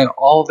like we had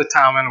all the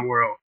time in the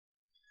world.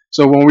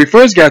 So when we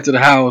first got to the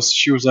house,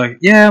 she was like,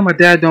 "Yeah, my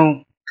dad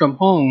don't come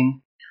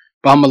home,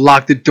 but I'm gonna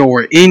lock the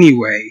door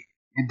anyway."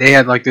 And they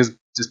had like this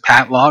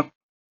padlock,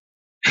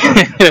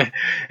 and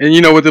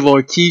with the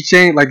little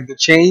keychain, like the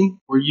chain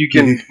where you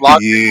can lock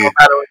it no Yeah.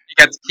 matter if you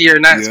got the key or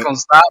not, it's Yep. gonna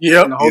stop in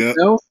Yep. the Yep.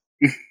 hotel.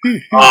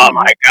 Oh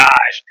my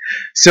gosh!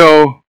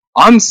 So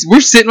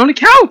we're sitting on the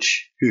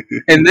couch,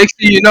 and next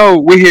thing you know,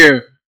 we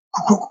hear,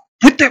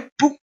 "Put that!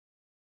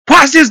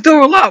 Why is this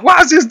door locked?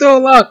 Why is this door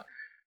locked?"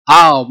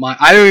 Oh my!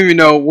 I don't even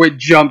know what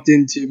jumped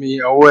into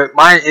me or what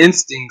my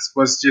instincts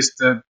was just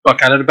to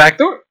buck out of the back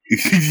door.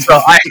 So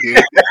I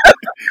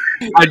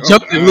I'm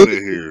jumped and out looked.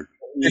 of here.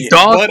 The Yeah,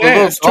 dog, butt the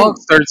little ass dog,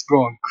 too. starts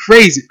going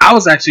crazy. I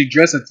was actually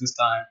dressed at this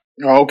time,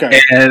 Oh, okay.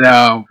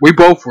 and we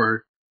both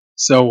were.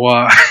 So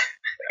I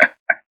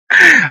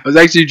was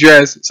actually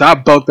dressed, so I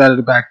bucked out of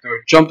the back door,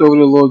 jumped over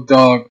the little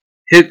dog,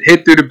 hit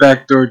through the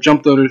back door,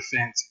 jumped over the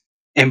fence,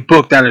 and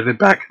booked out of the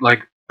back,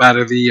 like out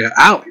of the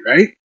alley.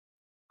 Right?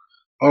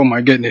 Oh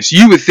my goodness!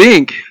 You would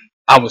think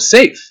I was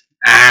safe.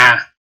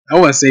 Ah, I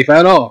wasn't safe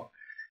at all.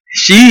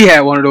 She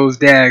had one of those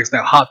dags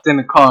that hopped in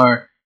the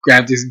car,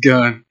 grabbed his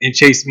gun, and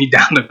chased me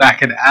down the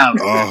back of the alley.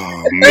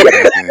 Oh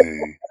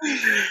man.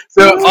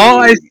 So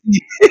all I Ooh.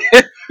 see,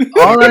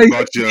 all Talking I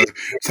about your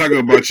talking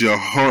about your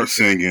heart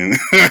singing.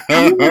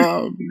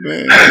 Oh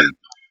man.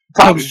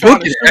 I'm Pops trying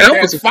to booking it. shoot And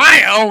that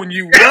fire on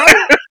you, bro.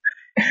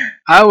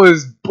 I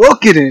was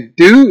booking it,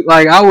 dude.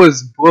 Like I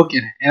was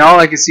booking it, and all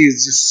I could see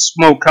is just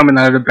smoke coming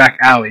out of the back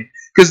alley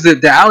because the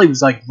alley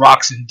was like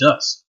rocks and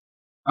dust.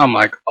 I'm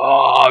like,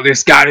 oh,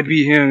 this got to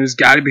be him. This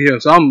got to be him.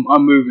 So I'm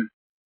moving.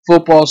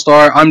 Football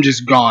star. I'm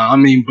just gone. I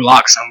mean,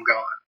 blocks. I'm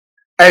gone.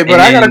 Hey, but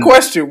I got a And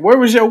question. Where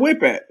was your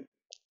whip at?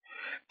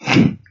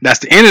 that's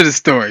the end of the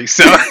story.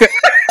 So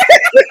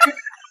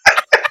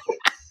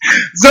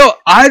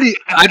at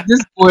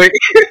this point,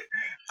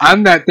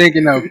 I'm not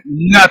thinking of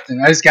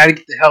nothing. I just got to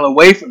get the hell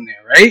away from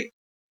there, right?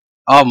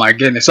 Oh my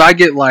goodness! So I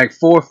get like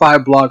 4 or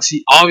 5 blocks.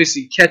 He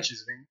obviously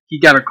catches me. He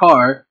got a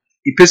car.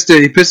 He pissed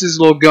his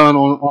little gun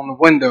on the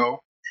window,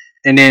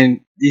 and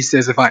then he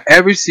says, "If I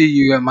ever see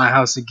you at my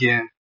house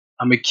again,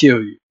 I'm gonna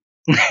kill you."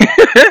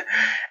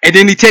 And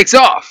then he takes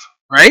off,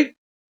 right?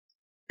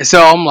 And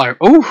so I'm like,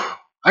 "Oh,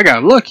 I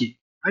got lucky.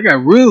 I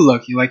got real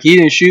lucky. Like he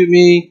didn't shoot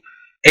me.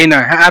 Ain't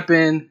nothing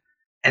happened."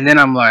 And then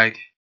I'm like,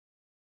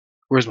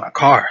 "Where's my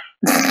car?"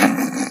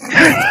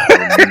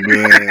 Oh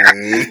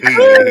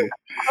man.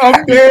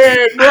 I'm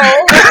dead, bro.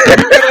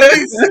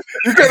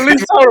 You could at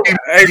least tell him,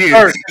 hey,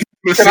 sir,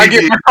 can I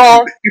get my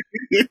car?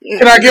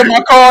 Can I get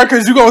my car?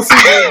 Because you going to see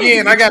me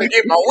again. I got to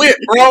get my whip,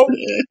 bro.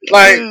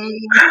 Like,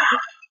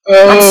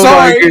 I'm Oh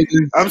my sorry.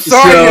 goodness! I'm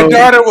sorry your So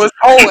daughter was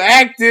whole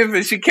active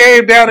and she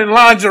came down in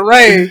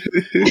lingerie.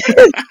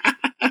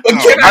 But Oh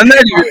can I I'm not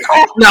get even. my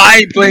car? No, I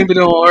ain't blaming it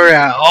on her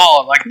at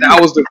all. Like that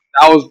was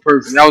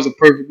perfect. That was a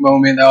perfect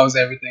moment. That was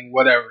everything.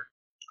 Whatever.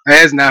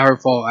 That's not her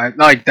fault.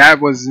 Like that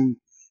wasn't.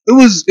 It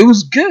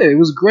was good. It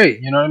was great.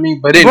 You know what I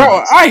mean? But Bro,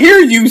 anyways, I hear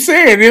you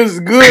saying it was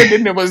good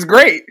and it was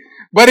great,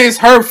 but it's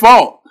her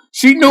fault.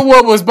 She knew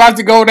what was about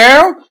to go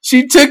down.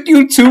 She took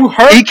you to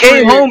her he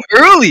came crib. home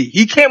early.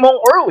 He came home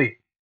early.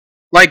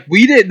 Like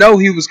we didn't know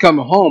he was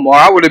coming home, or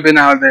I would have been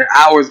out there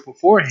hours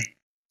beforehand.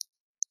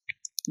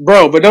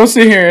 Bro, but don't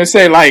sit here and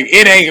say like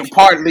it ain't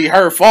partly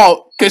her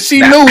fault. Cause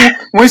she Nah, knew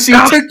when she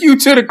took you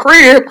to the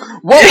crib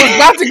what was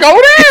about to go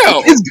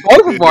down. it's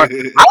both of our.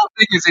 I don't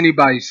think it's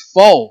anybody's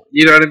fault.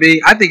 You know what I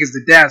mean? I think it's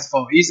the dad's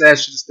fault. He said I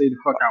should have stayed the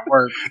fuck out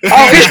work.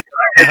 Oh, it's,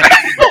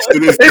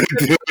 It is it's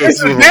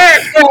the the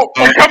dad's fault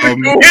for coming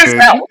through his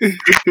house.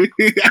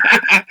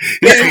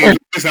 He came to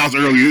his house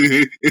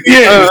early.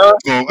 Yeah,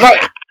 So,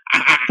 like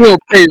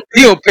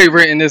He'll pay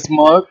rent in this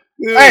mug.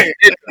 hey,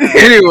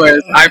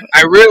 Anyways,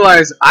 I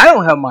realized I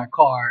don't have my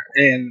car,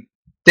 and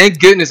thank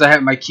goodness I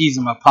had my keys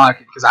in my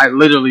pocket because I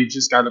literally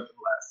just got up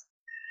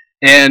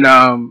and left.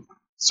 And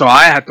so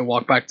I had to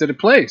walk back to the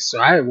place. So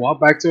I had to walk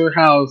back to her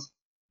house.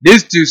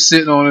 This dude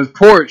sitting on his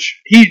porch.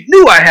 He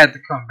knew I had to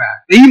come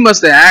back. He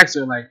must have asked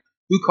her like,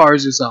 "Who car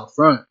is this out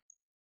front?"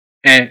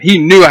 And he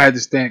knew I had to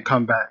stand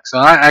come back. So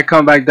I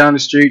come back down the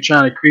street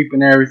trying to creep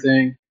and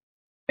everything,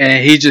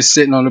 and he just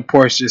sitting on the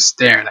porch just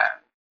staring at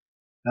me.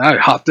 And I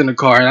hopped in the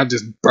car and I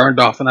just burned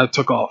off and I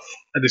took off.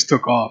 I just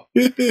took off.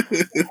 hey,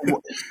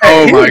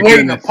 Oh he was my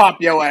waiting to goodness.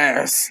 pop your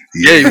ass.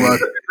 Yeah, he was.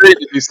 Ready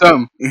to do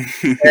something.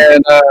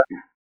 And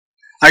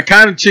I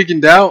kind of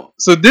chickened out.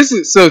 So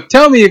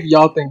tell me if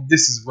y'all think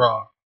this is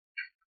wrong.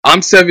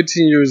 I'm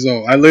 17 years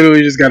old. I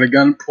literally just got a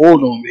gun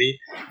pulled on me,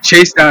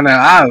 chased down the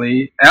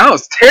alley, and I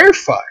was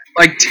terrified.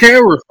 Like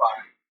terrified.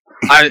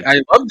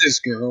 I love this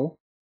girl.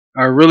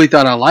 I really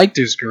thought I liked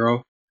this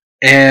girl.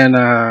 And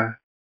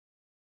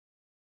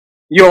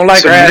You don't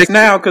like so her ass next,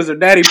 now because her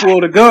daddy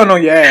pulled a gun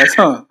on your ass,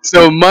 huh?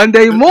 so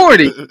Monday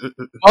morning,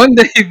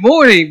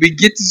 we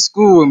get to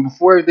school, and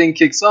before everything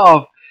kicks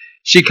off,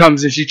 she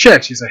comes and she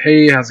checks. She's like,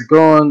 "Hey, how's it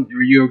going?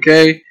 Are you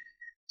okay?"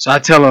 So I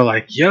tell her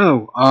like,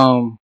 "Yo,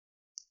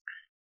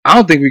 I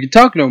don't think we can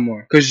talk no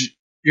more because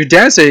your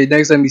dad said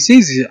next time he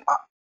sees you,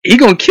 he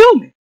gonna kill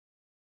me."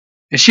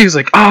 And she was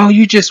like, "Oh,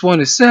 you just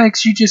wanted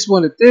sex. You just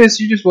wanted this.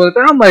 You just wanted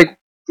that." I'm like,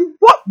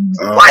 "What?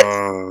 What?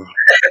 Uh,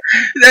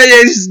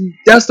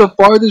 That's the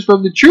farthest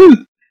from the truth."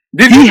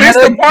 Did He you had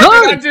miss a the part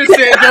that I gun. just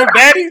said your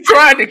daddy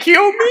tried to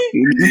kill me?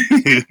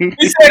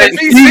 He said And if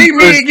he she see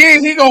me was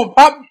again, he gonna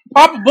pop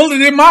a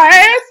bullet in my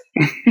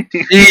ass.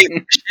 she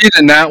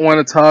did not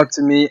want to talk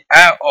to me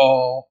at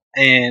all,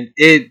 and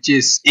it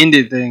just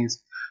ended things.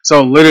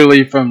 So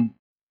literally from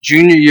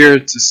junior year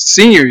to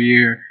senior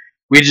year,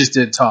 we just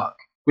did talk.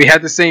 We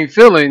had the same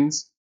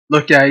feelings,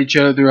 looked at each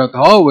other throughout the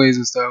hallways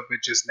and stuff, but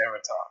just never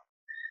talked.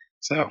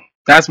 So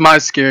that's my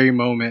scary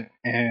moment,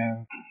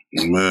 and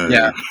yeah, Man.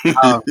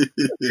 uh,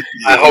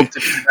 I Yeah. hope to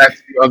do that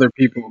to other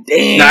people.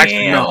 No,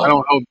 actually, no, I Damn.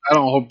 don't hope. I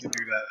don't hope to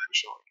do that.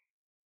 Actually,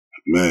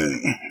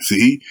 Man.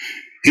 See,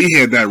 he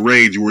had that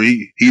rage where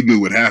he knew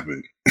what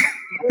happened.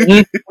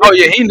 oh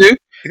yeah, he knew.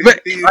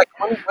 But like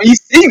when you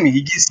see me,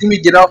 you see me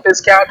get off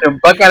his couch and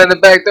buck out of the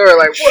back door.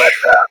 Like what?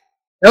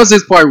 That was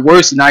his probably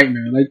worst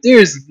nightmare. Like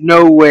there's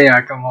no way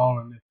I come home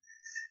and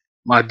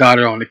my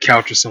daughter on the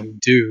couch with some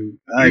dude.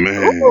 Like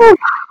Man. ooh,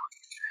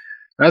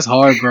 that's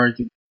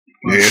heartbreaking.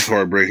 Yeah, But it's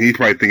heartbreaking. He's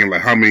probably thinking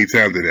like, how many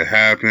times did it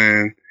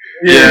happen?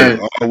 He Yeah. yeah,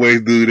 must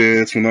always do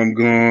this when I'm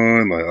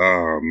gone. Like,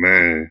 oh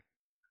man.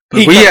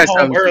 but He we come had home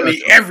something early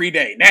special. every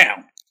day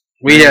now.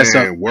 We had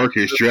something, Man, work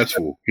is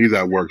stressful. He's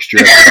at work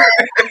stressing.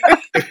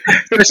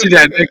 especially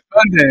that next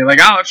Monday.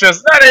 Like I don't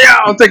trust none of y'all.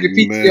 I'm taking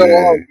PTO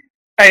Man.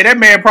 Hey, that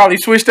man probably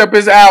switched up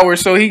his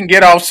hours so he can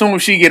get off soon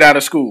as she get out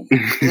of school.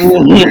 For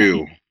off.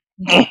 real.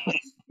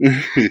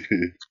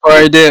 Or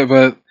I did,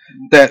 but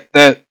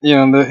that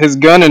his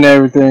gun and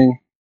everything,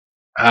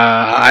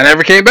 I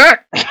never came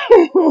back,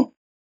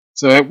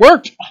 so it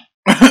worked.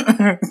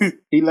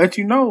 He let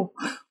you know.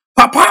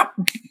 Pop pop.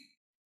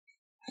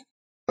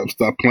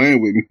 Stop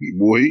playing with me,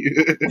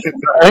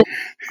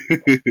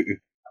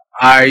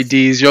 All right,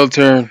 D's, your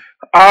turn.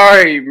 All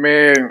right,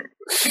 man.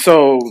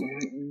 So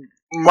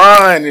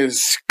mine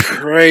is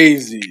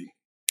crazy.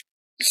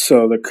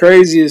 So the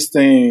craziest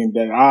thing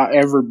that I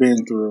ever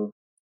been through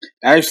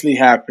actually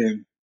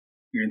happened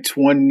in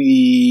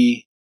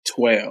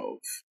 2012.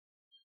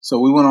 So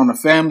we went on a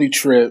family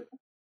trip.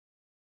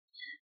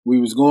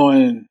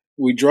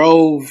 We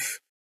drove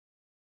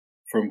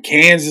from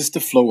Kansas to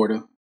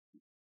Florida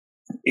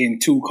in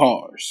two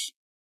cars.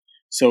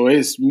 So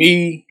it's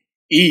me,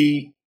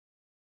 E,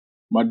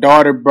 my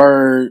daughter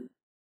Bird,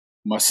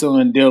 my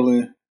son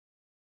Dylan,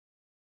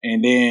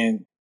 and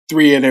then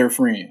three of their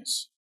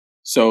friends.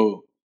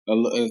 So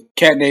a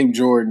cat named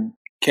Jordan,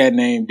 cat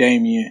named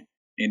Damien,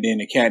 and then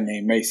a cat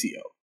named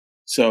Maceo.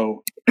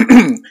 So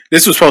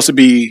this was supposed to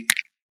be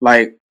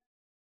like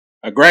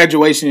a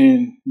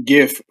graduation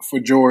gift for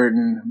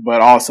Jordan,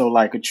 but also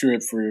like a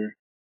trip for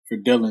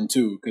Dylan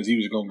too, because he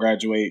was gonna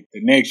graduate the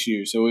next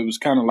year. So it was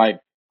kind of like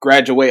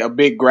a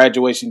big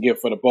graduation gift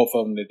for the both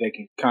of them that they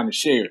can kind of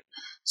share.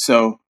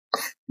 So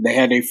they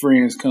had their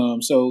friends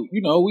come. So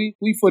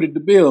we footed the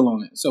bill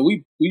on it. So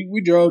we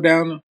drove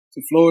down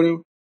to Florida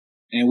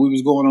and we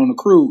was going on a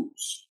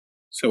cruise.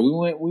 So we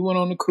went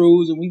on the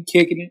cruise and we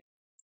kicking it,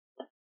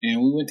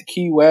 and we went to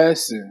Key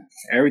West and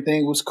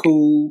everything was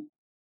cool.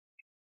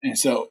 And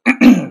so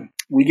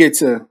we get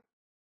to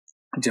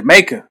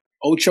Jamaica,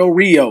 Ocho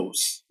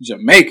Rios,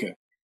 Jamaica.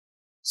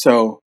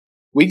 So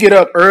we get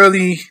up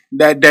early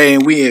that day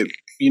and we had,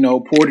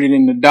 poured it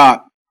in the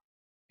dock.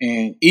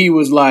 And E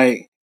was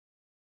like,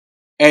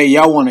 "Hey,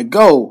 y'all want to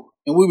go?"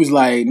 And we was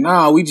like,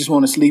 "Nah, we just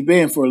want to sleep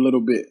in for a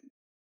little bit."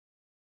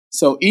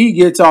 So E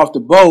gets off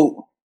the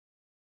boat.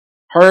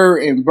 Her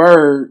and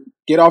Bird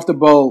get off the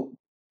boat,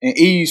 and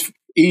E's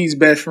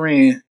best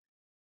friend,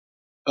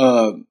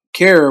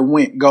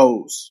 Kara,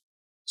 goes.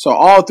 So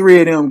all three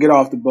of them get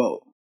off the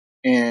boat,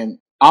 and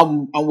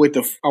I'm with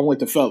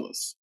the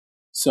fellas.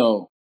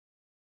 So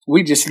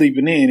we just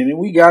sleeping in, and then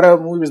we got up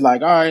and we was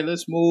like, all right,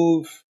 let's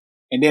move.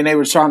 And then they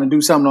were trying to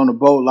do something on the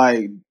boat,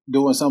 like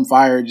doing some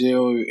fire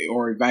drill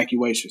or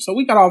evacuation. So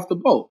we got off the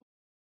boat.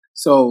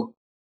 So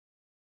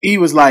he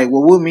was like,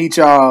 well, we'll meet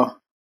y'all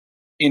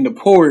in the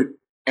port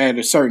at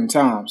a certain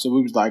time. So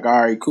we was like,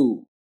 all right,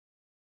 cool.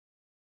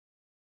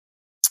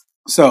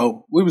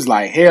 So we was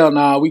like, hell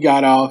nah, we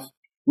got off.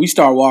 We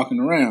start walking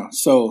around.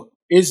 So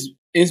it's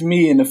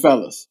me and the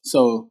fellas.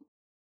 So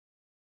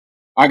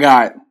I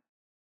got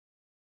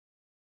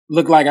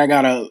look like I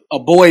got a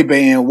boy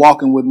band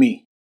walking with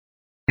me.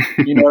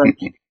 You know what I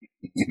mean?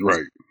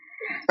 Right.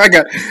 I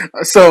got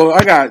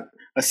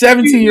a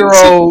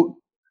 17-year-old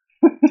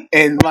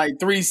and like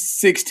three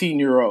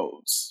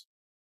 16-year-olds.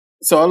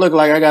 So I look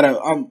like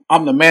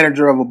I'm the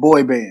manager of a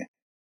boy band.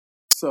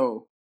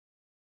 So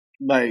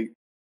like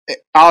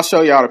I'll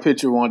show y'all the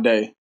picture one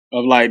day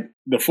of like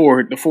the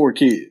four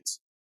kids.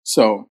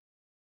 So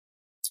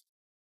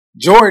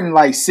Jordan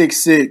like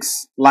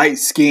 6'6", light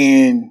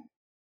skin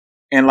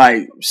and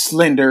like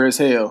slender as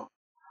hell.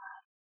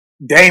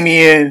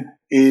 Damien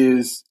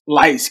is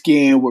light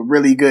skinned with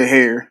really good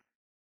hair.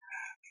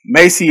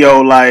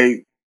 Maceo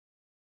like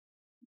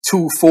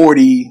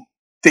 240,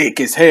 thick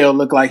as hell,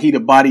 look like he the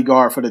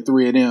bodyguard for the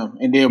three of them.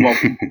 And then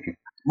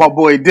my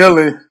boy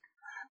Dylan,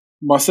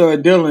 my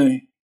son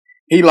Dylan,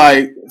 he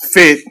like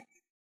fit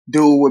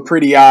dude with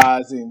pretty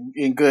eyes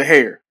and good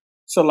hair.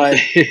 So like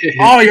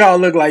all y'all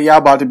look like y'all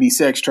about to be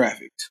sex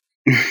trafficked.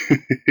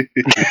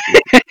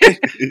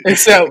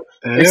 except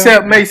Yeah.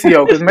 except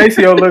Maceo, because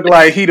Maceo looked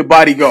like he the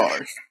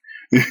bodyguard.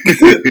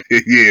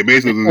 Yeah,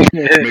 basically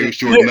making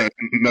sure Yeah,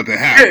 nothing yeah,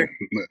 happened.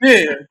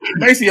 yeah.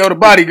 Maceo the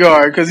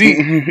bodyguard because he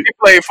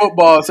played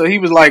football, so he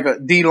was like a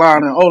D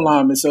line and O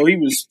lineman, so he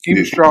was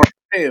Yeah. strong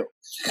as hell.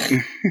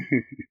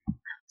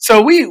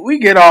 So we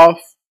get off,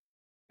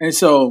 and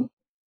so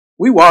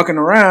we walking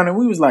around, and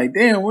we was like,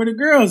 damn, where the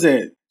girls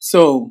at?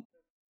 So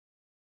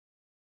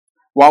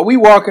while we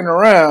walking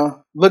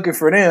around looking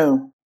for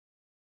them,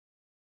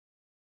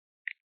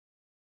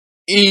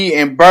 E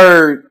and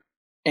Bird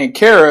and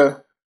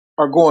Kara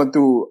are going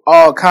through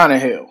all kind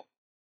of hell.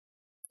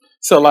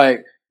 So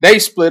like they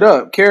split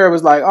up. Kara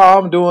was like, "Oh,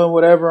 I'm doing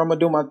whatever. I'm gonna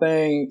do my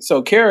thing."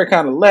 So Kara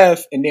kind of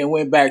left and then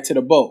went back to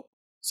the boat.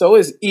 So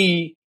it's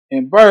E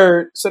and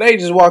Bird. So they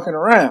just walking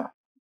around.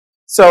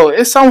 So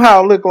it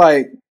somehow looked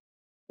like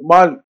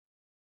my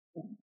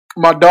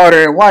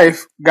daughter and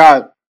wife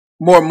got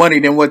more money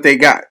than what they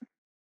got.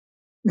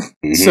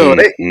 So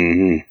they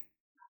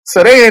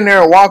in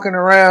there walking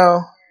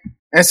around.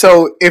 And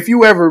so if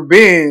you ever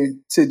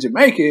been to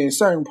Jamaica in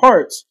certain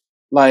parts,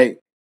 like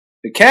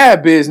the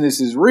cab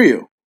business is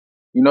real.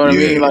 You know what I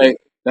mean? Like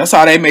that's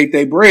how they make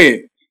their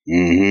bread.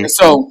 And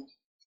so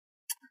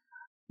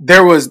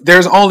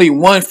there's only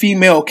one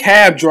female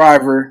cab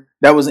driver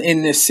that was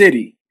in this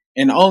city.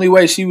 And the only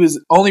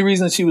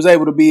reason she was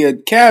able to be a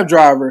cab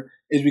driver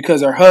is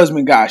because her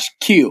husband got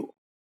killed.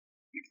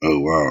 Oh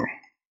wow.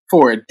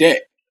 For a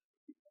debt.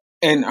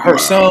 And her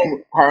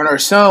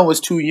son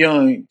was too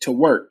young to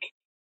work.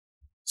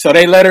 So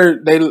they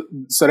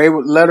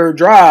would let her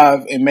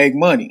drive and make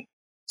money.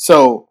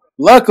 So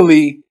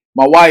luckily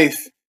my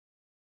wife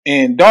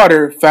and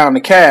daughter found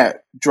the cab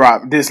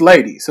drop this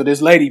lady. So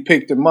this lady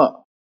picked them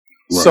up.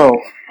 Right. So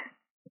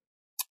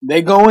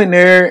they go in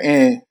there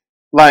and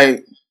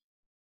like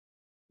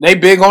they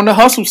big on the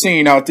hustle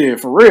scene out there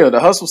for real. The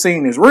hustle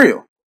scene is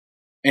real.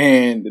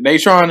 And they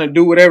trying to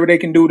do whatever they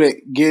can do to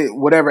get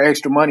whatever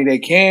extra money they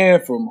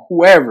can from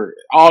whoever,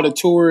 all the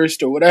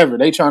tourists or whatever.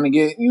 They trying to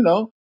get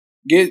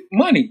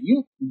money.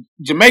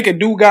 Jamaica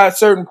do got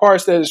certain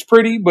parts that is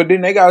pretty, but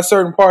then they got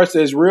certain parts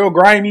that's real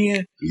grimy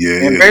and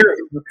very,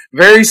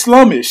 very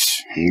slummish.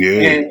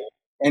 Yeah.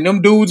 And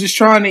them dudes is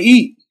trying to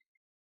eat.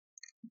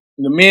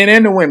 The men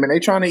and the women, they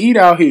trying to eat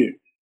out here.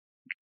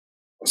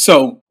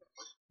 So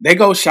they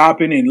go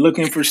shopping and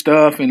looking for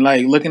stuff and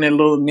like looking at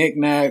little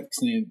knickknacks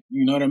and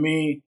you know what I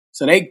mean?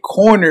 So they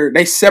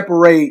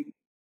separate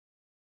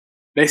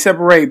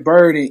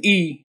Bird and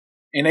E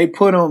and they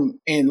put them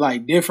in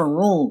like different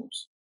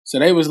rooms. So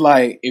they was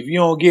like, they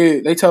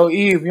told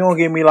E, if you don't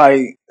give me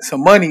like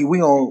some money, we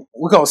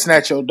gonna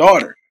snatch your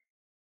daughter.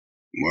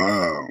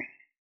 Wow.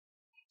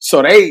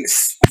 So they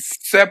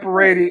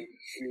separated.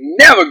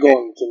 Never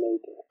going to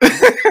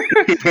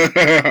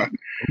Jamaica.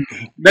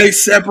 They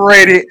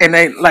separated and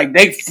they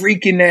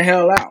freaking the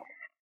hell out.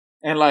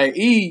 And like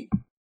E,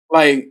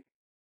 like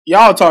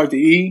y'all talk to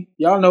E,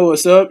 y'all know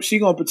what's up. She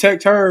gonna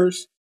protect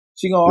hers.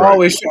 She gonna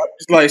always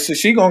so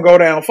she gonna go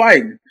down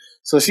fighting.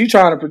 So she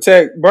trying to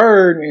protect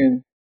Bird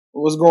and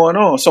what's going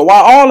on. So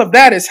while all of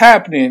that is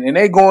happening and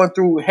they going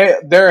through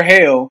their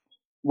hell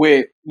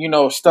with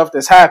stuff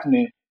that's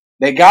happening,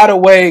 they got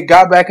away,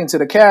 got back into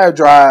the cab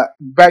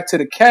back to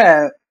the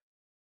cab,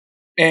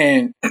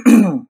 and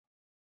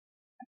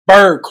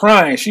Bird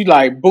crying. She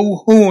like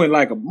boo-hooing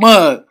like a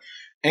mug.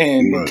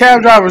 And the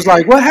cab driver's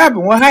like, what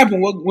happened?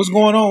 What's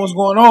going on? What's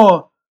going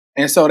on?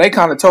 And so they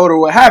kind of told her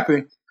what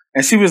happened.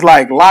 And she was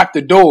like, lock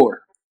the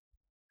door.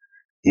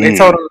 They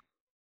told her,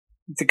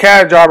 the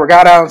cab driver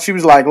got out and she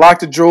was like, lock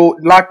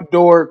the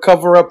door,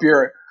 cover up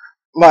your,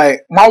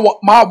 like,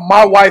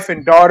 my wife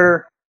and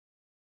daughter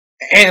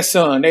and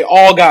son, they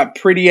all got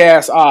pretty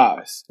ass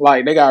eyes.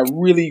 Like, they got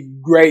really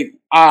great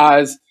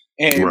eyes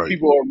and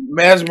people are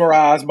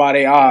mesmerized by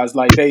their eyes.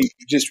 Like, they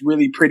just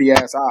really pretty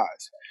ass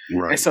eyes.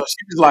 Right. And so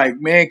she was like,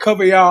 man,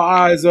 cover y'all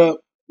eyes up.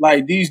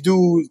 Like, these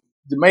dudes,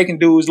 Jamaican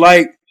dudes,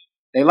 they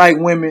like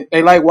women,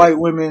 they like white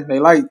women, they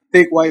like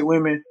thick white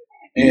women,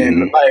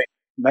 and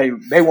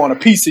they want a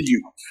piece of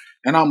you.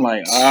 And I'm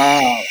like,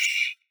 ah.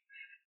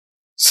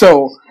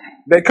 So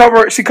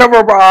she cover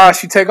up her eyes,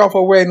 she take off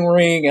her wedding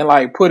ring and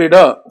like put it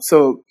up.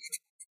 So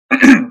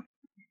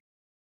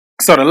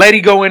so the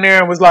lady go in there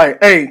and was like,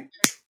 hey,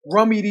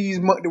 run me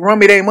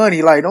their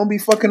money. Like, don't be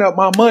fucking up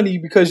my money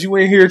because you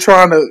in here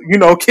trying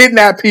to,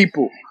 kidnap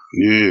people.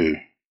 Yeah.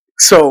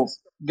 So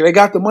they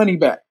got the money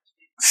back.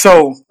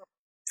 So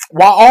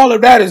while all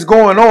of that is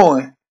going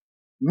on,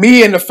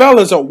 me and the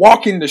fellas are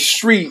walking the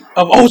street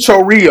of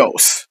Ocho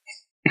Rios.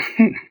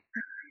 And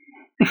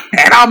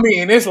I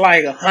mean, it's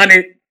like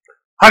 100,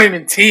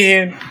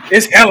 110.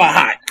 It's hella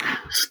hot.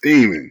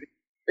 Steaming.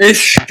 It's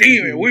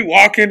steaming. We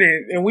walking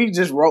and we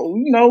just roll.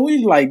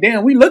 We like,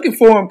 damn, we looking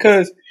for them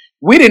because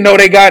we didn't know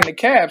they got in the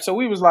cab. So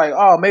we was like,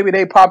 oh, maybe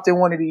they popped in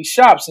one of these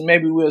shops and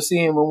maybe we'll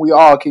see them when we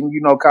all can,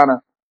 kind of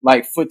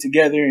like foot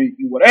together and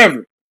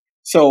whatever.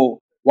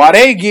 So while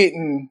they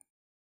getting,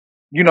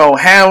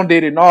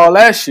 hounded and all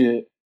that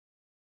shit,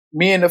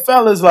 me and the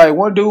fellas, like,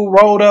 one dude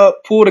rolled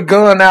up, pulled a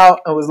gun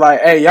out, and was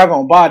like, "Hey, y'all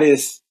gonna buy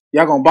this?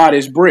 Y'all gonna buy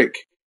this brick?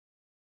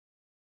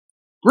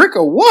 Brick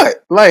or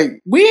what?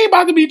 Like, we ain't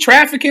about to be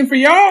trafficking for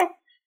y'all."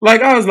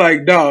 Like, I was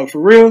like, "Dog, for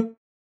real?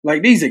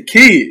 Like, these are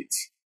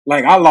kids."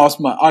 Like, I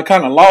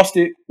kind of lost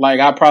it.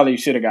 Like, I probably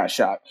should have got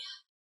shot,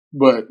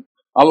 but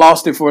I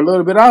lost it for a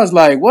little bit. I was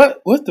like,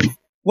 what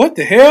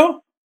the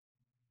hell?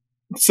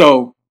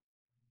 So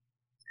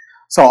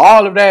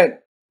all of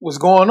that was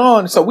going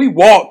on. So we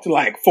walked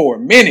like for a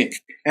minute,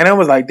 and I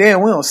was like,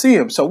 damn, we don't see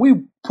him. So we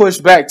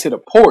pushed back to the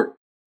port.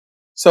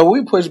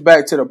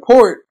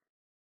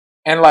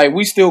 And like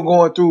we still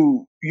going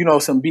through,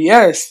 some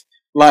BS.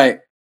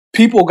 Like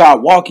people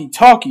got walkie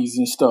talkies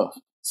and stuff.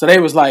 So they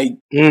was like,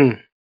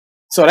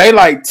 so they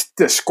like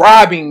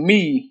describing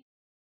me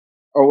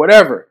or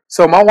whatever.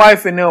 So my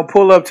wife and them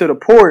pull up to the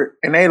port,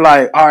 and they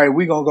like, all right,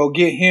 we gonna go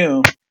get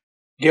him,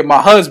 get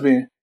my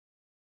husband,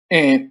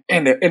 and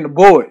the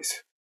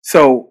boys.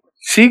 So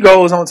she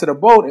goes onto the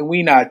boat, and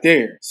we not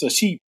there. So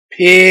she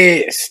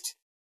pissed.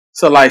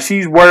 So like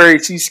she's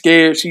worried, she's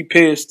scared, she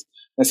pissed.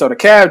 And so the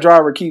cab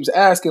driver keeps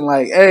asking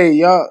like, "Hey,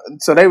 y'all."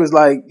 So they was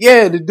like,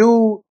 "Yeah, the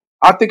dude."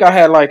 I think I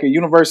had like a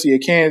University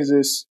of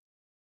Kansas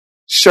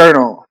shirt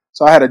on.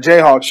 So I had a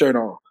Jayhawk shirt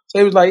on. So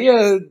he was like,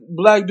 "Yeah,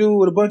 black dude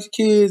with a bunch of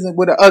kids and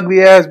with an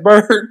ugly ass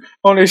bird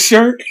on his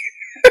shirt."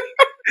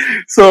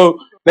 So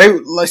they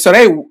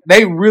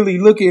really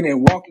looking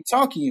and walkie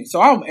talkieing.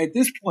 So I'm at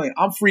this point,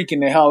 I'm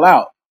freaking the hell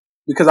out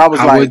because I was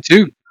I like, would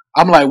too.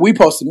 I'm like, we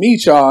supposed to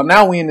meet y'all.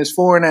 Now we in this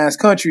foreign ass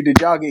country.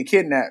 Did y'all get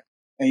kidnapped?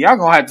 And y'all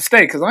gonna have to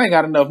stay because I ain't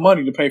got enough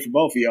money to pay for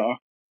both of y'all.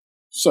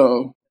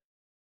 So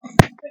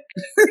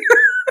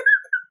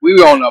We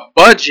on a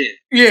budget.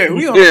 yeah,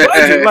 we on a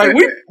budget. Like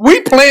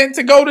we planned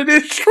to go to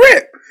this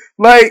trip.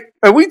 Like,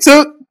 and we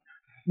took,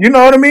 you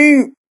know what I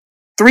mean,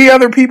 3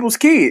 other people's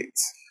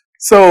kids.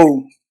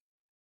 So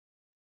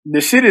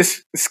the shit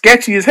is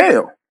sketchy as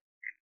hell.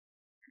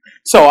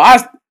 So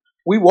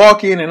we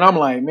walk in and I'm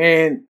like,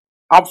 man,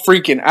 I'm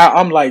freaking out.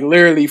 I'm like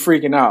literally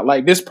freaking out.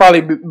 Like this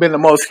probably been the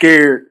most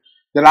scared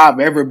that I've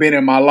ever been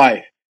in my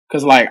life.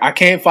 Cause like I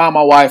can't find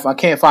my wife, I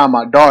can't find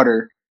my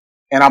daughter,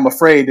 and I'm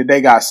afraid that they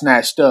got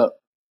snatched up,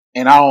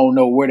 and I don't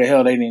know where the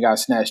hell they didn't got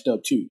snatched up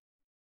to.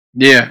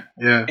 Yeah.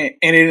 And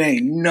it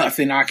ain't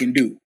nothing I can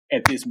do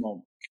at this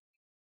moment.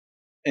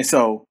 And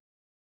so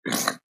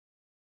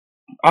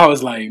I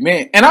was like,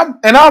 man, and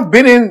I've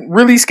been in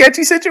really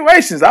sketchy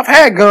situations. I've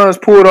had guns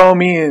pulled on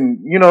me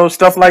and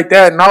stuff like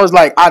that, and I was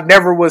like, I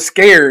never was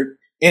scared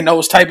in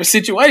those type of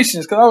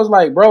situations because I was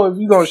like, bro, if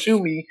you gonna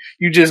shoot me,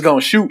 you just gonna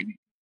shoot me.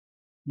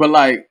 But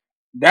like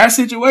that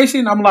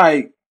situation, I'm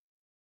like,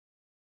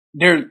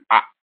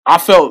 I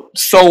felt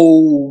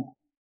so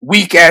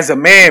weak as a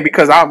man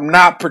because I'm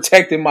not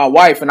protecting my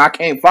wife and I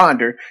can't find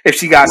her if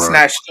she got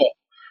snatched up,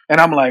 and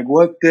I'm like,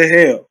 what the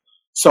hell?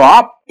 So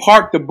I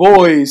parked the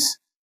boys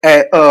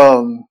at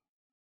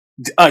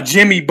a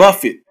Jimmy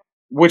Buffett,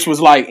 which was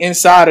like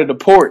inside of the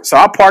port. So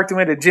I parked them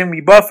at a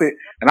Jimmy Buffett,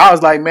 and I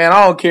was like, man,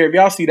 I don't care if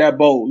y'all see that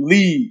boat,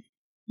 leave.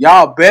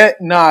 Y'all bet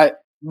not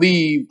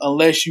leave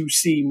unless you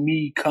see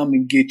me come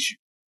and get you.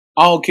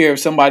 I don't care if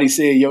somebody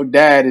said your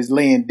dad is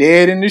laying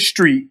dead in the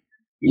street.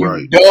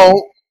 You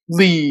don't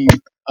leave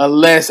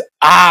unless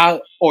I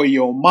or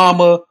your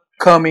mama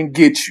come and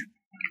get you.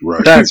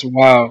 Right. That's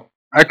wild.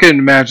 I couldn't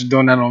imagine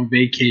doing that on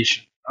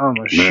vacation. Oh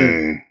my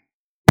shit.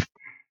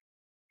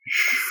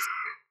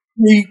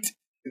 Freaked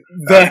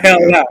the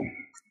hell out.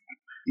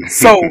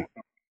 So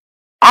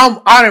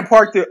I didn't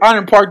park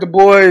the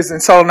boys,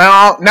 and so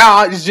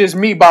now it's just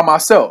me by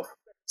myself.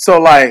 So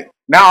like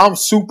now I'm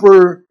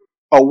super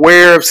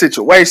aware of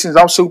situations.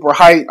 I'm super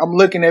hyped. I'm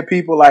looking at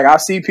people like I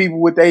see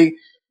people with they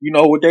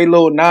with they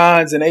little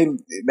nines and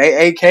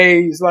they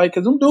AKs, like,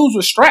 cause them dudes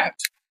were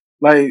strapped.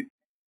 Like,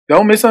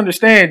 don't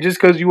misunderstand. Just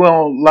cause you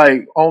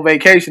on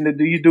vacation, that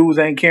these dudes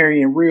ain't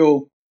carrying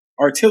real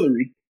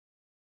artillery.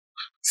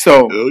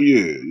 So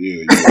yeah.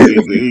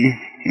 They, you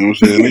know what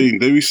I'm saying?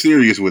 They be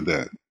serious with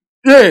that.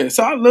 Yeah,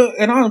 so I look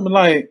and I'm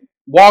like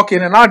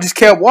walking, and I just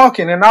kept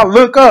walking, and I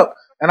look up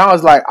and I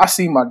was like, I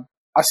see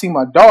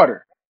my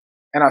daughter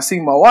and I see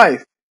my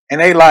wife, and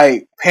they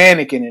like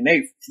panicking and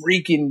they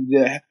freaking.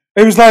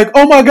 It was like,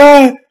 oh my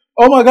god,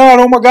 oh my god,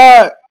 oh my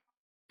god,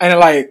 and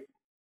like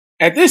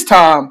at this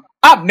time,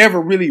 I've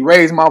never really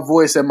raised my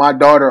voice at my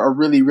daughter or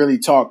really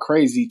talk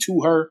crazy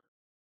to her.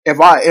 If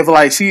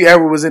like she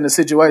ever was in a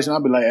situation,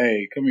 I'd be like,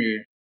 hey, come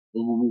here,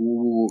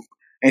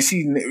 and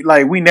she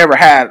like we never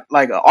had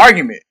like an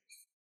argument.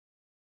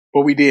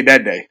 What we did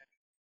that day.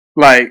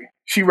 Like,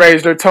 she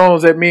raised her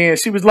tones at me and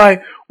she was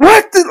like,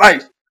 what the,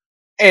 like,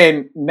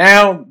 and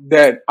now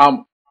that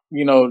I'm,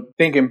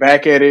 thinking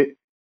back at it,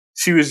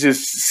 she was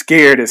just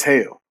scared as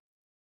hell.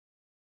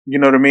 You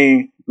know what I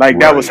mean? Like,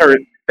 that was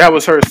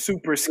her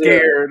super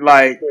scared.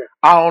 Like,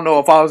 I don't know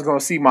if I was going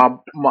to see my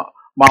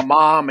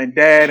mom and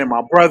dad and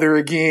my brother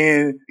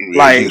again. Yeah,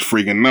 Like, she was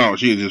freaking out.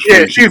 She was just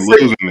freaking, she was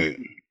losing it.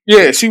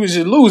 Yeah, she was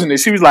just losing it.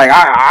 She was like,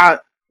 I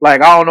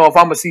don't know if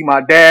I'm gonna see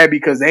my dad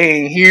because they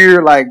ain't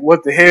here. Like,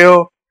 what the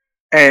hell?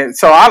 And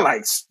so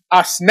I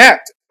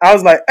snapped. I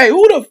was like, hey,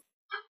 who the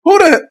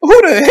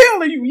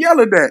hell are you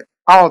yelling at?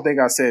 I don't think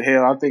I said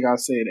hell. I think I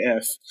said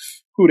F.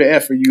 Who the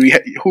F are you?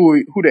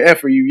 Who the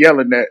F are you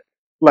yelling at?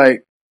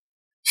 Like,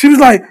 she was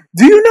like,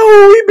 do you know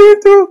what we've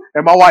been through?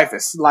 And my wife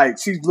is like,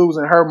 she's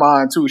losing her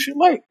mind too. She's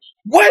like,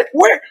 what?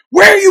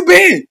 Where you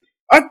been?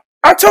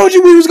 I told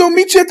you we was gonna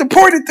meet you at the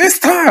port at this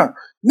time.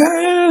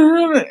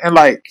 And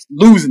like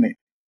losing it.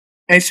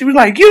 And she was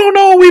like, you don't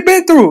know what we've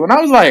been through. And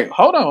I was like,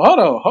 hold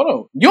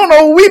on. You don't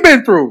know what we've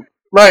been through.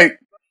 Like,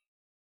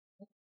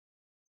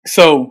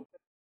 so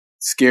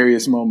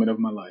scariest moment of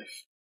my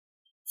life.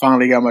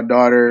 Finally got my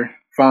daughter.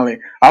 Finally,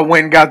 I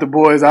went and got the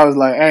boys. I was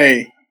like,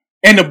 hey.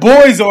 And the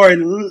boys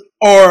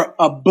are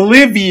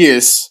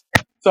oblivious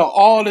to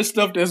all this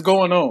stuff that's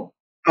going on.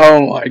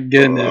 Oh my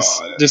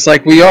goodness. Just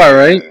like we are,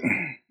 right?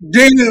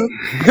 They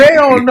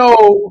don't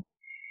know.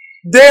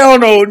 They don't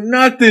know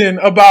nothing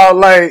about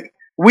like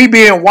we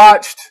being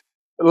watched.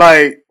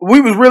 Like we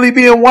was really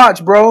being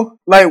watched, bro.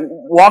 Like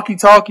walkie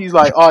talkies,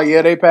 like, oh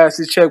yeah, they passed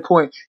this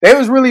checkpoint. They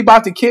was really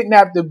about to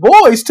kidnap the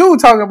boys too,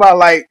 talking about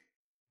like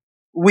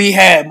we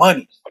had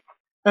money.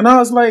 And I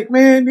was like,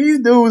 man, these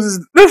dudes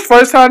this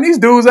first time these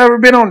dudes ever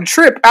been on a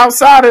trip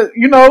outside of,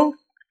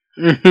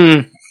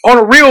 on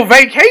a real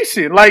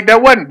vacation. Like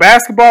that wasn't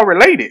basketball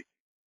related.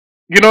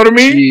 You know what I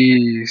mean?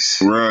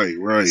 Jeez.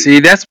 Right. See,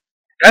 that's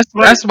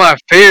my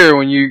fear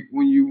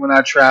when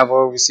I travel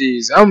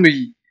overseas. I'm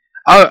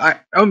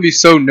gonna be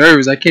so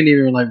nervous. I can't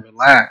even like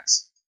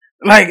relax.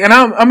 Like, and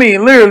I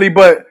mean, literally.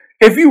 But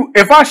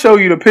if I show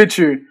you the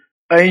picture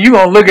and you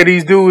gonna look at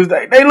these dudes,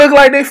 they look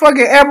like they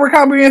fucking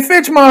Abercrombie and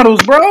Fitch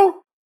models, bro.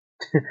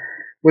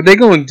 What they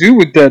gonna do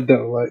with that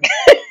though? Like,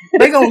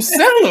 they gonna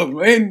sell them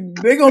and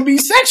they gonna be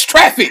sex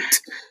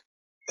trafficked.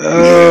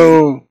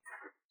 Oh,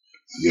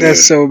 yeah.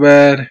 That's so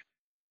bad.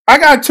 I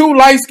got 2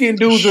 light-skinned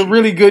dudes with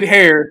really good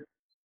hair.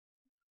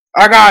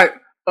 I got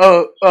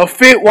a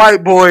fit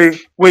white boy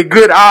with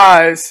good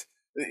eyes.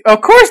 Of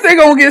course they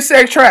gonna get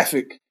sex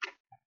trafficked.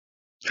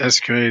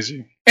 That's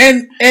crazy.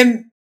 And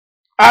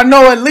I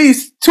know at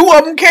least 2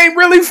 of them can't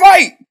really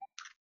fight.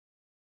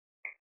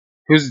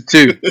 Who's the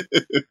 2?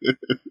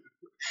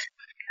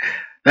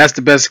 That's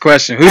the best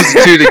question. Who's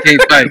the 2 that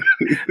can't fight?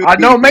 I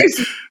know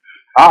Macy.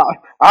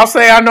 I'll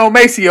say I know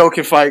Maceo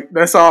can fight.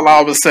 That's all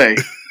I would say.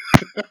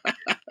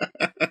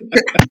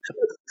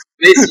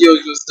 Maceo's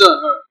your son,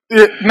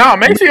 huh? No,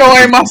 Maceo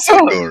ain't my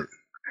son.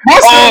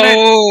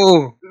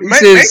 He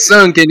said his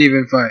son can't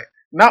even fight.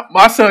 No,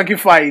 my son can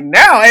fight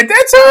now. At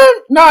that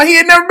time, no, he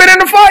had never been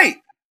in a fight.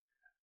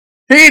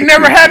 He had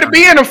never had to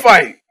be in a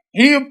fight.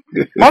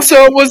 My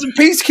son was a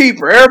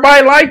peacekeeper.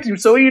 Everybody liked him,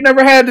 so he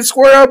never had to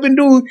square up and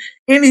do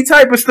any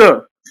type of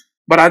stuff.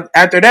 But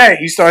after that,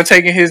 he started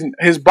taking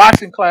his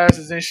boxing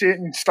classes and shit,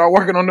 and start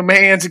working on the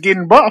hands and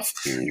getting buff.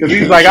 Because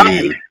he's like,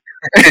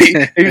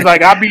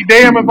 I'll be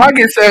damned if I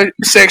get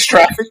sex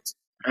trafficked.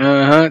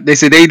 They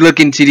say they look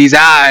into these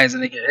eyes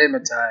and they get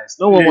hypnotized.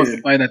 No one wants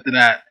to fight after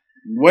that.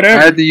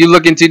 Whatever. After you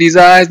look into these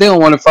eyes, they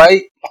don't want to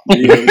fight.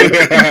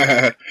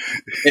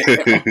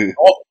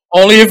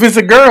 Only if it's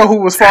a girl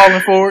who was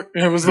falling for it.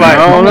 It was like,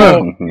 I don't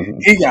know.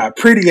 He got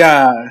pretty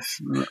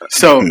eyes.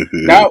 So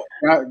that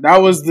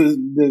was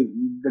the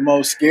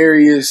most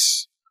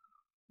scariest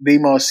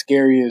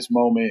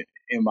moment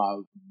in my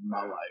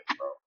life,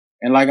 bro.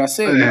 And like I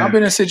said, man, I've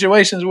been in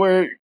situations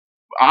where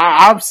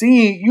I've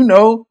seen,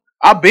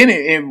 I've been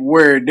in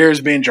where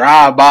there's been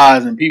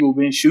drive-bys and people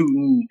been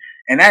shooting,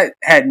 and that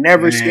had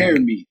never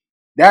scared me.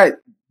 That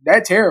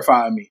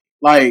terrified me.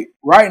 Like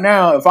right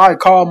now, if I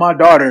called my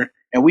daughter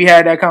and we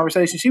had that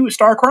conversation, she would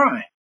start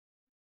crying.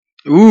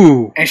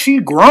 Ooh. And she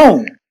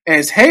grown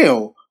as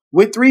hell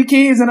with 3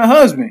 kids and a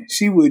husband.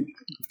 She would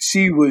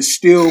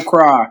still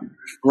cry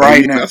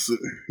right now.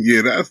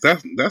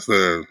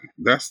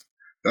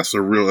 That's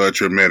a real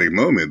traumatic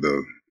moment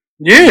though.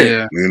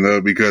 Yeah.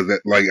 Because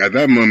at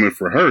that moment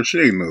for her,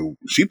 she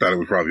thought it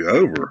was probably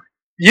over.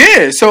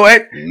 Yeah. So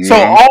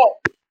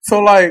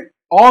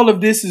all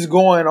of this is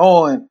going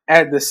on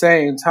at the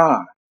same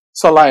time.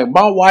 So like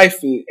my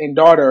wife and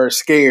daughter are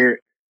scared.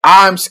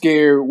 I'm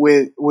scared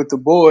with the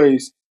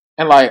boys,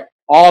 and like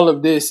all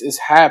of this is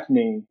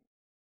happening,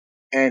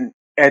 and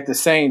at the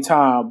same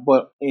time,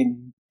 but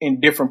in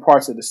different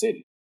parts of the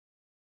city.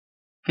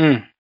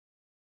 And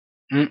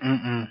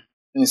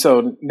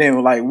so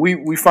then like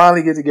we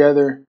finally get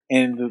together,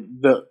 and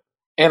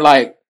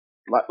like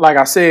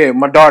I said,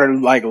 my daughter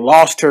like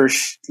lost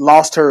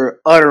her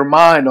utter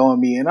mind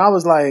on me, and I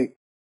was like,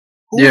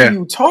 who are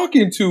you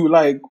talking to?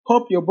 Like,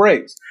 pump your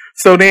brakes.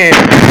 So then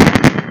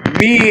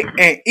me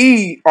and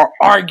E are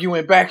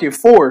arguing back and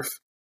forth.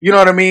 You know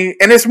what I mean?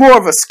 And it's more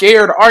of a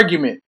scared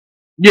argument.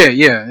 Yeah.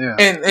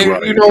 And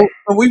right.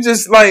 We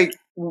just like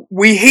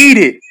we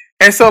heated.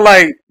 And so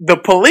like the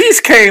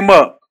police came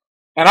up.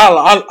 and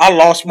I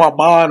lost my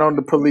mind on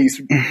the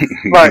police.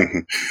 Like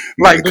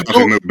the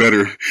dude, know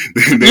better.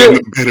 They yeah,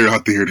 know better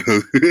out there,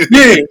 though.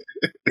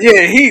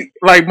 yeah. He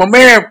like my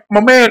man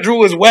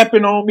drew his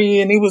weapon on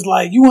me, and he was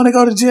like, "You want to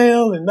go to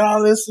jail?" and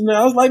all this and that.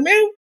 I was like,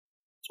 "Man,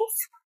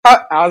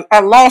 I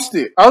lost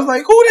it." I was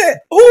like, "Who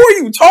that? Who are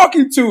you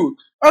talking to?"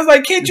 I was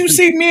like, "Can't you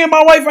see me and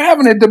my wife are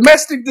having a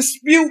domestic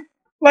dispute?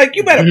 Like,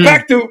 you better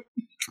back the."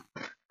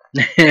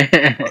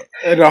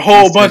 And a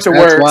whole bunch of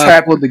That's words why I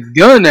happened. pulled the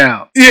gun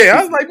out. Yeah,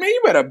 I was like, "Man,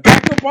 you better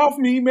back up off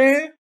me,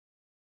 man."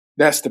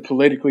 That's the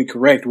politically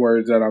correct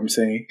words that I'm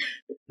saying.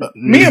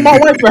 Me and my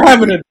wife are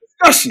having a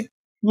discussion.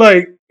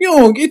 Like, you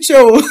don't get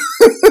your.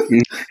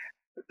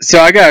 So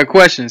I got a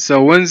question.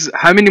 So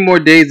how many more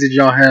days did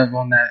y'all have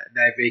on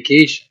that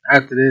vacation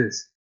after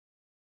this?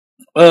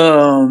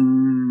 How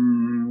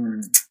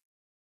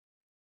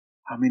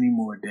many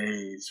more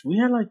days? We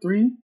had like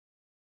 3.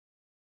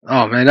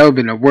 Oh man, that would have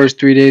been the worst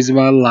 3 days of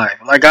my life.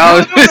 Like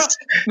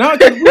No,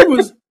 because we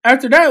was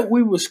after that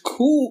we was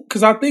cool.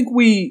 Because I think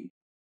we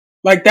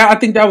like that. I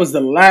think that was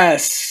the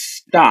last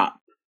stop.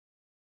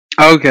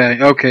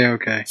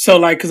 Okay. So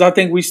like, because I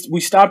think we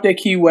stopped at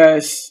Key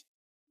West,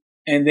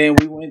 and then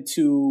we went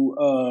to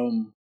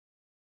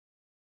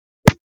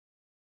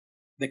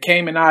the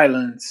Cayman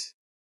Islands,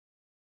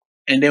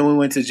 and then we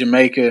went to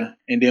Jamaica,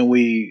 and then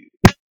we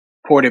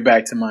ported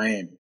back to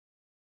Miami.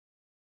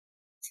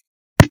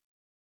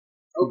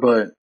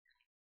 But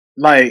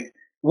like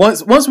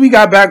once we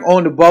got back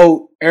on the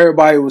boat,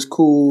 everybody was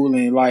cool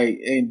and like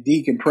and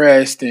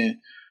decompressed, and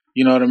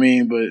you know what I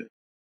mean. But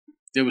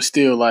it was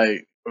still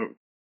like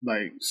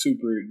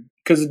super,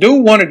 because the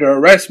dude wanted to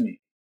arrest me,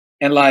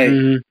 and like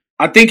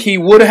I think he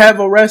would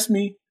have arrested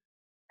me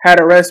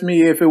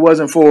if it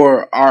wasn't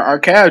for our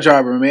cab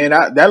driver. Man,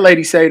 that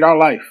lady saved our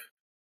life.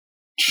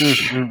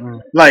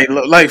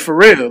 Like for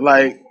real,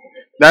 like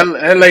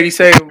that lady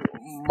saved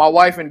my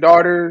wife and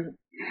daughter's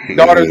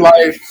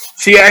life.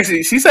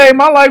 She saved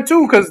my life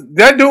too, because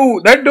that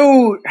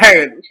dude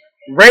had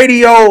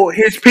radio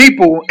his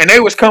people, and they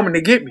was coming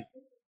to get me.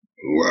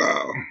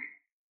 Wow.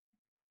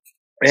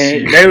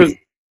 And they was,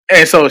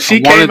 and so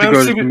she wanted came to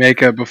go to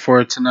Jamaica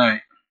before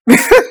tonight.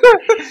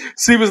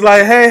 She was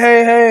like,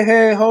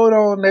 hey, hold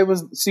on.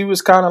 She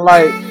was kind of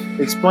like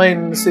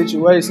explaining the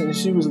situation.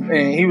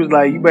 And he was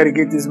like, you better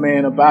get this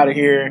man up out of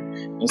here.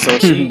 And so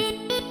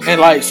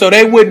so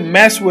they wouldn't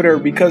mess with her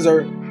because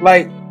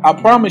like, I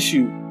promise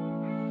you,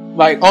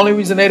 like, only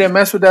reason they didn't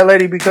mess with that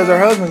lady because her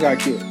husband got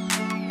killed.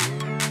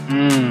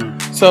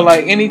 So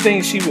like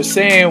anything she was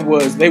saying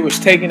they was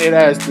taking it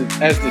as the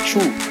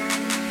truth.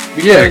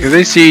 Because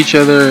they see each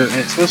other,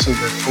 especially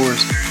the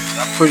tourists.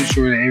 I'm pretty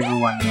sure that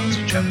everyone knows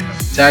each other. From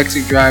the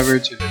taxi driver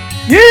to the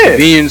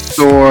convenience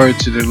store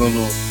to the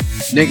little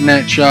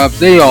knick-knack shops,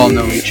 they all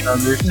know each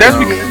other. That's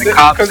because the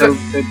cops that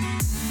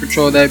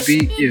patrol that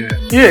beat,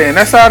 yeah, and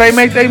that's how they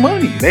make their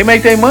money. They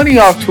make their money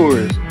off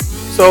tourists.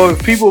 So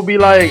if people be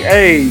like,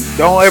 "Hey,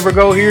 don't ever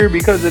go here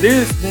because of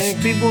this," then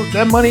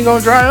that money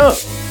gonna dry up.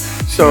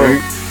 So,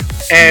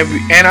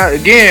 and I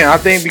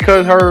think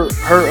because her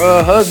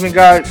husband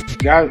got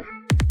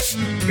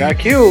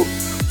killed,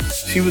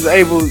 she was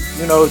able,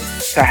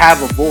 to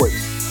have a voice,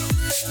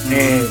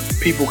 and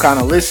people kind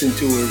of listened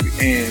to her,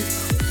 and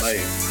like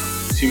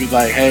she was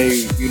like,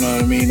 "Hey, you know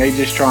what I mean? They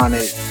just trying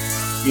to,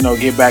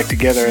 get back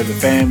together as a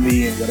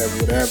family and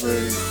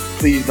whatever.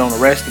 Please don't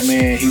arrest the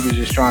man. He was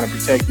just trying to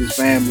protect his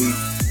family,"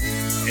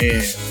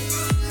 and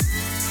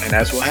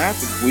that's what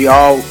happened. We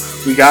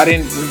got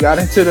into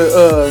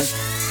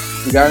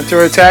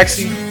her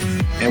taxi,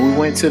 and we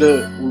went to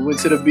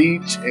the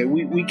beach, and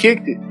we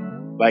kicked it.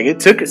 Like, it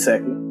took a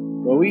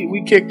second, but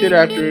we kicked it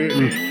after,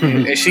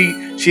 and she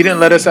didn't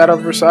let us out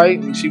of her sight,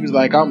 and she was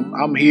like,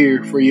 "I'm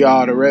here for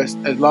y'all to rest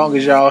as long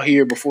as y'all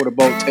here before the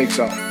boat takes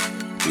off."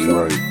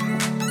 Right.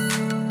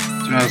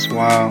 That's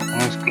wild.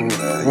 That's cool.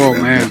 Whoa,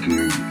 man.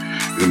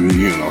 And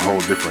you're in a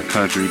whole different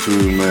country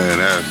too, man.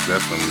 That's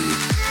definitely.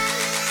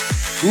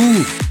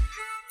 Ooh.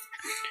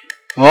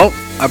 Well,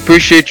 I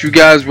appreciate you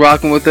guys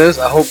rocking with us.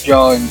 I hope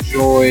y'all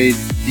enjoyed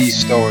these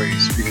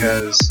stories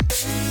because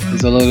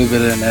there's a little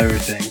bit of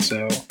everything.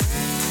 So,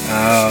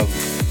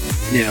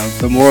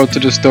 the moral to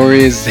the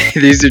story is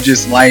these are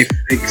just life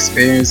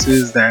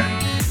experiences that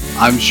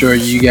I'm sure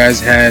you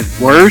guys had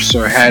worse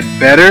or had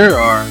better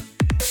or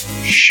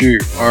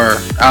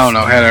I don't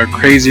know, had a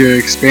crazier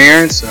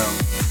experience. So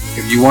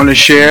if you want to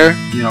share,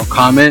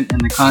 comment in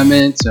the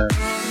comments or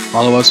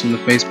follow us on the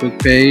Facebook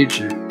page.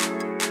 And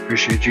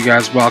appreciate you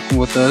guys rocking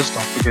with us.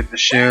 Don't forget to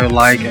share,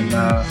 like, and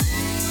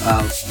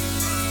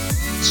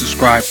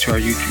subscribe to our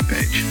YouTube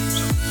page.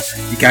 So,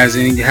 you guys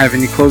have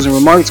any closing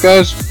remarks,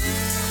 guys?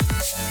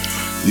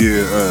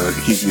 Yeah,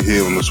 keep your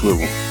head on the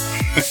swivel.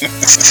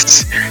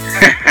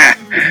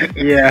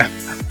 Yeah,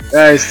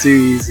 that is too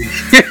easy.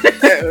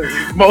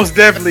 Most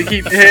definitely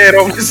keep your head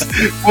on the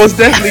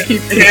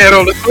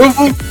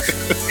swivel,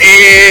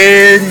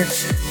 and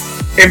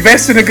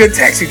invest in a good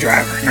taxi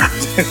driver.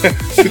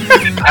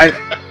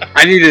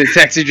 I needed a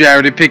taxi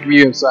driver to pick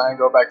me up so I can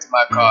go back to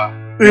my car.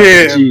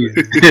 Yeah.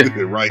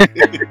 Right.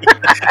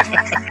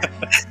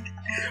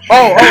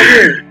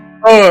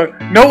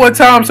 Yeah. Know what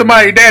time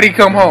somebody daddy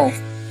come home?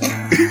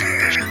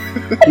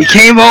 He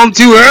came home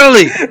too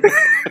early.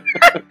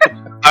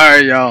 All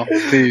right, y'all.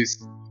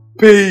 Peace.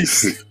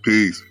 Peace.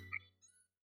 Peace.